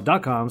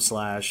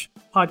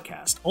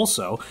pocketnow.com/podcast.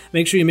 Also,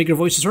 make sure you make your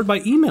voices heard by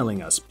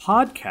emailing us,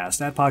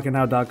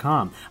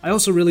 podcast@pocketnow.com. I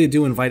also really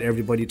do invite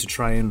everybody to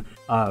try and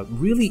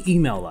really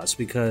email us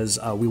because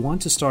we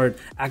want to start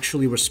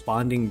actually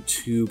responding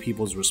to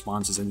people's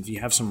responses. And if you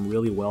have some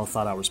really well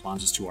thought out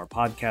responses to our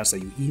podcast that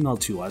you email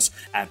to us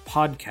at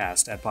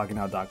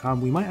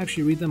podcast@pocketnow.com, we might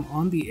actually read them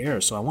on the air.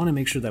 So I want to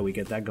make sure that we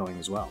get that going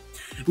as well.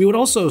 We would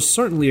also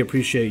certainly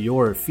appreciate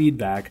your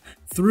feedback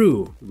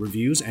through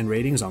reviews and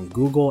ratings on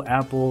Google,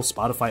 Apple,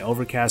 Spotify,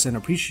 Overcast, and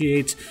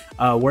appreciate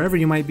wherever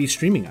you might be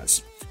streaming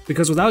us.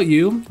 Because without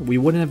you, we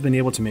wouldn't have been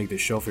able to make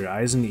this show for your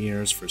eyes and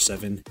ears for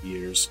 7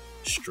 years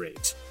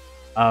straight.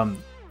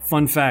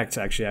 Fun fact,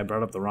 actually, I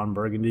brought up the Ron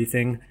Burgundy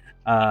thing.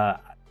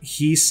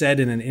 He said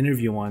in an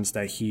interview once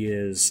that he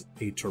is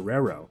a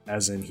torero,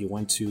 as in he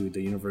went to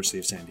the University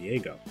of San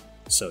Diego.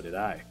 So did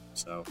I.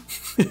 So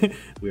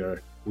we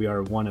are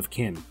one of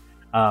kin.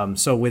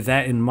 So with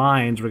that in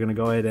mind, we're going to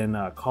go ahead and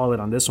call it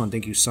on this one.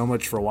 Thank you so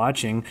much for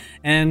watching.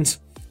 And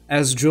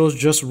as Jules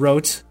just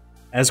wrote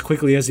as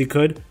quickly as he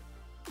could,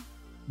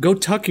 go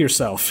tuck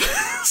yourself,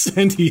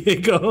 San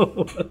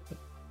Diego.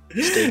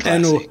 Stay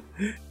classy.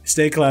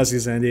 Stay classy,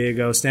 San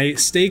Diego.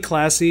 Stay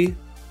classy,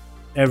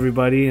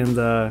 everybody in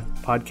the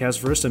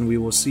podcast verse, and we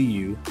will see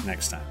you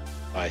next time.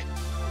 Bye.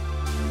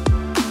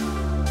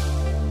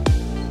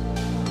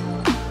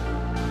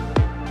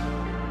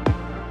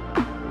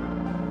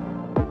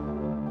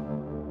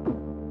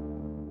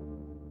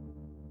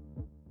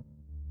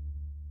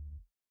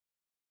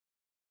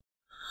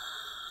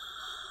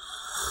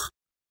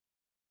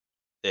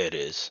 There it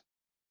is.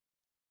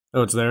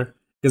 Oh, it's there?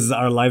 Because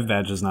our live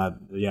badge is not,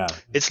 yeah.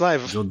 It's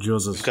live.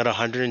 Jules is, we've got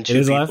 102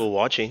 people live?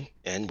 Watching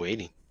and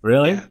waiting.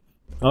 Really? Yeah.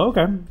 Oh,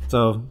 okay.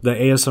 So the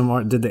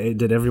ASMR, did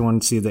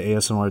everyone see the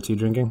ASMR tea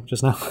drinking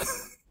just now?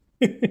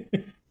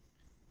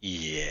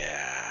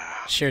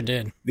 Yeah. Sure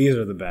did. These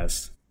are the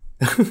best.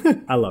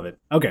 I love it.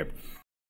 Okay.